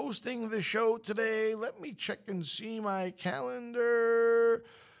 Who's hosting the show today? Let me check and see my calendar.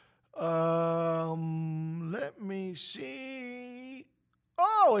 Let me see.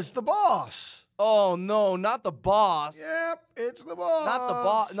 Oh, it's the boss. Oh, no, not the boss. Yep, it's the boss. Not the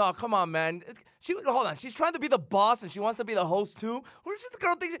boss. No, come on, man. Hold on. She's trying to be the boss and she wants to be the host too. Where's the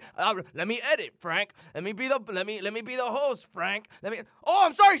girl thinks? Let me edit, Frank. Let me be the host, Frank. Oh,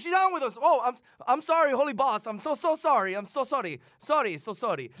 I'm sorry. She's on with us. Oh, I'm sorry, holy boss. I'm so sorry. I'm so sorry. So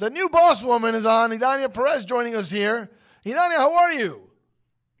sorry. The new boss woman is on. Idania Perez joining us here. Idania, how are you?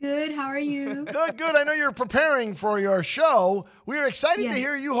 Good. How are you? Good. I know you're preparing for your show. We are excited to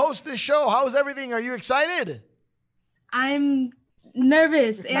hear you host this show. How's everything? Are you excited? I'm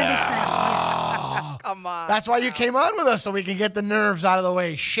nervous and excited. Oh, come on. That's why you came on with us, so we can get the nerves out of the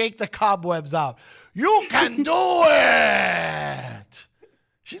way, shake the cobwebs out. You can do it.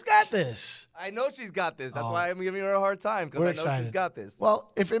 She's got this. I know she's got this. That's why I'm giving her a hard time, because I know excited. she's got this.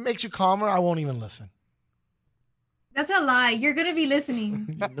 Well, if it makes you calmer, I won't even listen. That's a lie. You're going to be listening.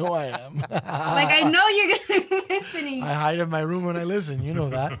 You know I am. Like, I know you're going to be listening. I hide in my room when I listen. You know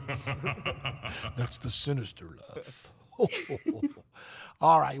that. That's the sinister laugh.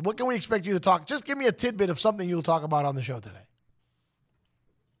 All right. What can we expect you to talk? Just give me a tidbit of something you'll talk about on the show today.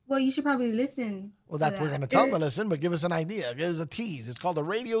 Well, you should probably listen. Well, that's we're going to tell them to listen, but give us an idea. Give us a tease. It's called a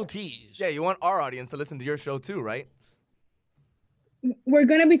radio tease. Yeah, you want our audience to listen to your show too, right? We're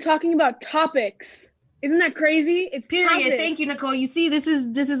going to be talking about topics. Isn't that crazy? It's Period. topics. Thank you, Nicole. You see, this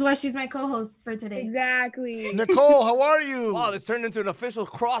is why she's my co-host for today. Exactly. Nicole, how are you? Wow, this turned into an official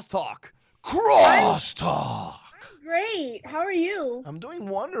crosstalk. Crosstalk. Great. How are you? I'm doing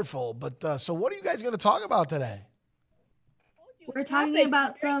wonderful. But so what are you guys going to talk about today? We're talking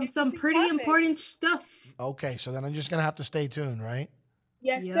about some pretty important stuff. Okay, so then I'm just going to have to stay tuned, right?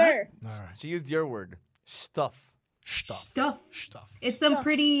 Yes, Yeah. sir. All right. She used your word. Stuff. Stuff. It's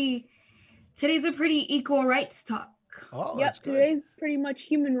today's a pretty equal rights talk. Oh, Yep, that's good. today's pretty much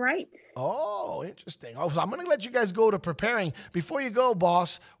human rights. Oh, interesting. Oh, so I'm going to let you guys go to preparing. Before you go,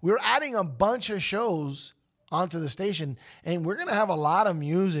 boss, we're adding a bunch of shows onto the station, and we're going to have a lot of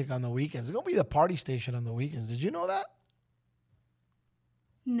music on the weekends. It's going to be the party station on the weekends. Did you know that?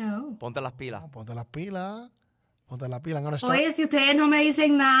 No. Ponte las pilas. Ponte la pila. Ponte la pila. I'm going to start. Oye, si ustedes no me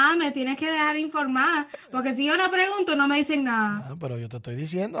dicen nada, me tienes que dejar informar. Porque si yo no pregunto, no me dicen nada. Ah, pero yo te estoy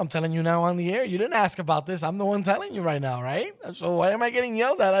diciendo. I'm telling you now on the air. You didn't ask about this. I'm the one telling you right now, right? So why am I getting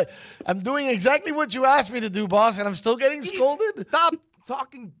yelled at? I'm doing exactly what you asked me to do, boss, and I'm still getting scolded. Stop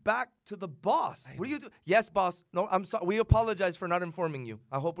talking back to the boss. What do you do? Yes, boss. No, I'm sorry. We apologize for not informing you.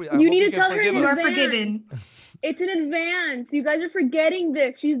 I hope You need to tell her forgive in us. You are forgiven. It's in advance. You guys are forgetting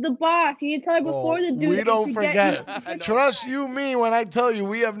this. She's the boss. You need to tell her before the due We date don't to forget get it. Trust you me when I tell you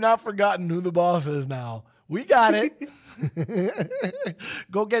we have not forgotten who the boss is now. We got it.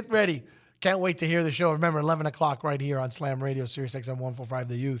 Go get ready. Can't wait to hear the show. Remember, 11 o'clock right here on Slam Radio, Sirius XM 145,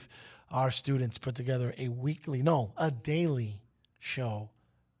 The Youth. Our students put together a daily show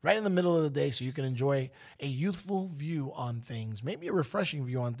right in the middle of the day so you can enjoy a youthful view on things, maybe a refreshing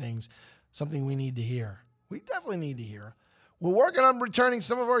view on things, something we need to hear. We definitely need to hear. We're working on returning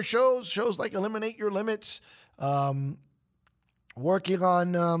some of our shows like Eliminate Your Limits, working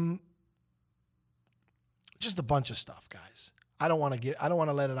on just a bunch of stuff, guys. I don't want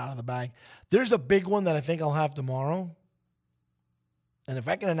to let it out of the bag. There's a big one that I think I'll have tomorrow. And if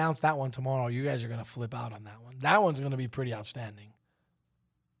I can announce that one tomorrow, you guys are going to flip out on that one. That one's going to be pretty outstanding.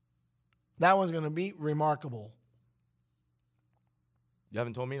 That one's going to be remarkable. You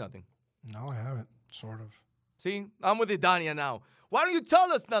haven't told me nothing. No, I haven't. Sort of. See, I'm with Idania now. Why don't you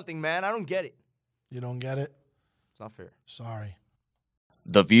tell us nothing, man? I don't get it. You don't get it? It's not fair. Sorry.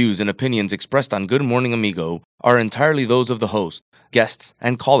 The views and opinions expressed on Good Morning Amigo are entirely those of the host, guests,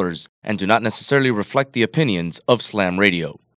 and callers, and do not necessarily reflect the opinions of Slam Radio.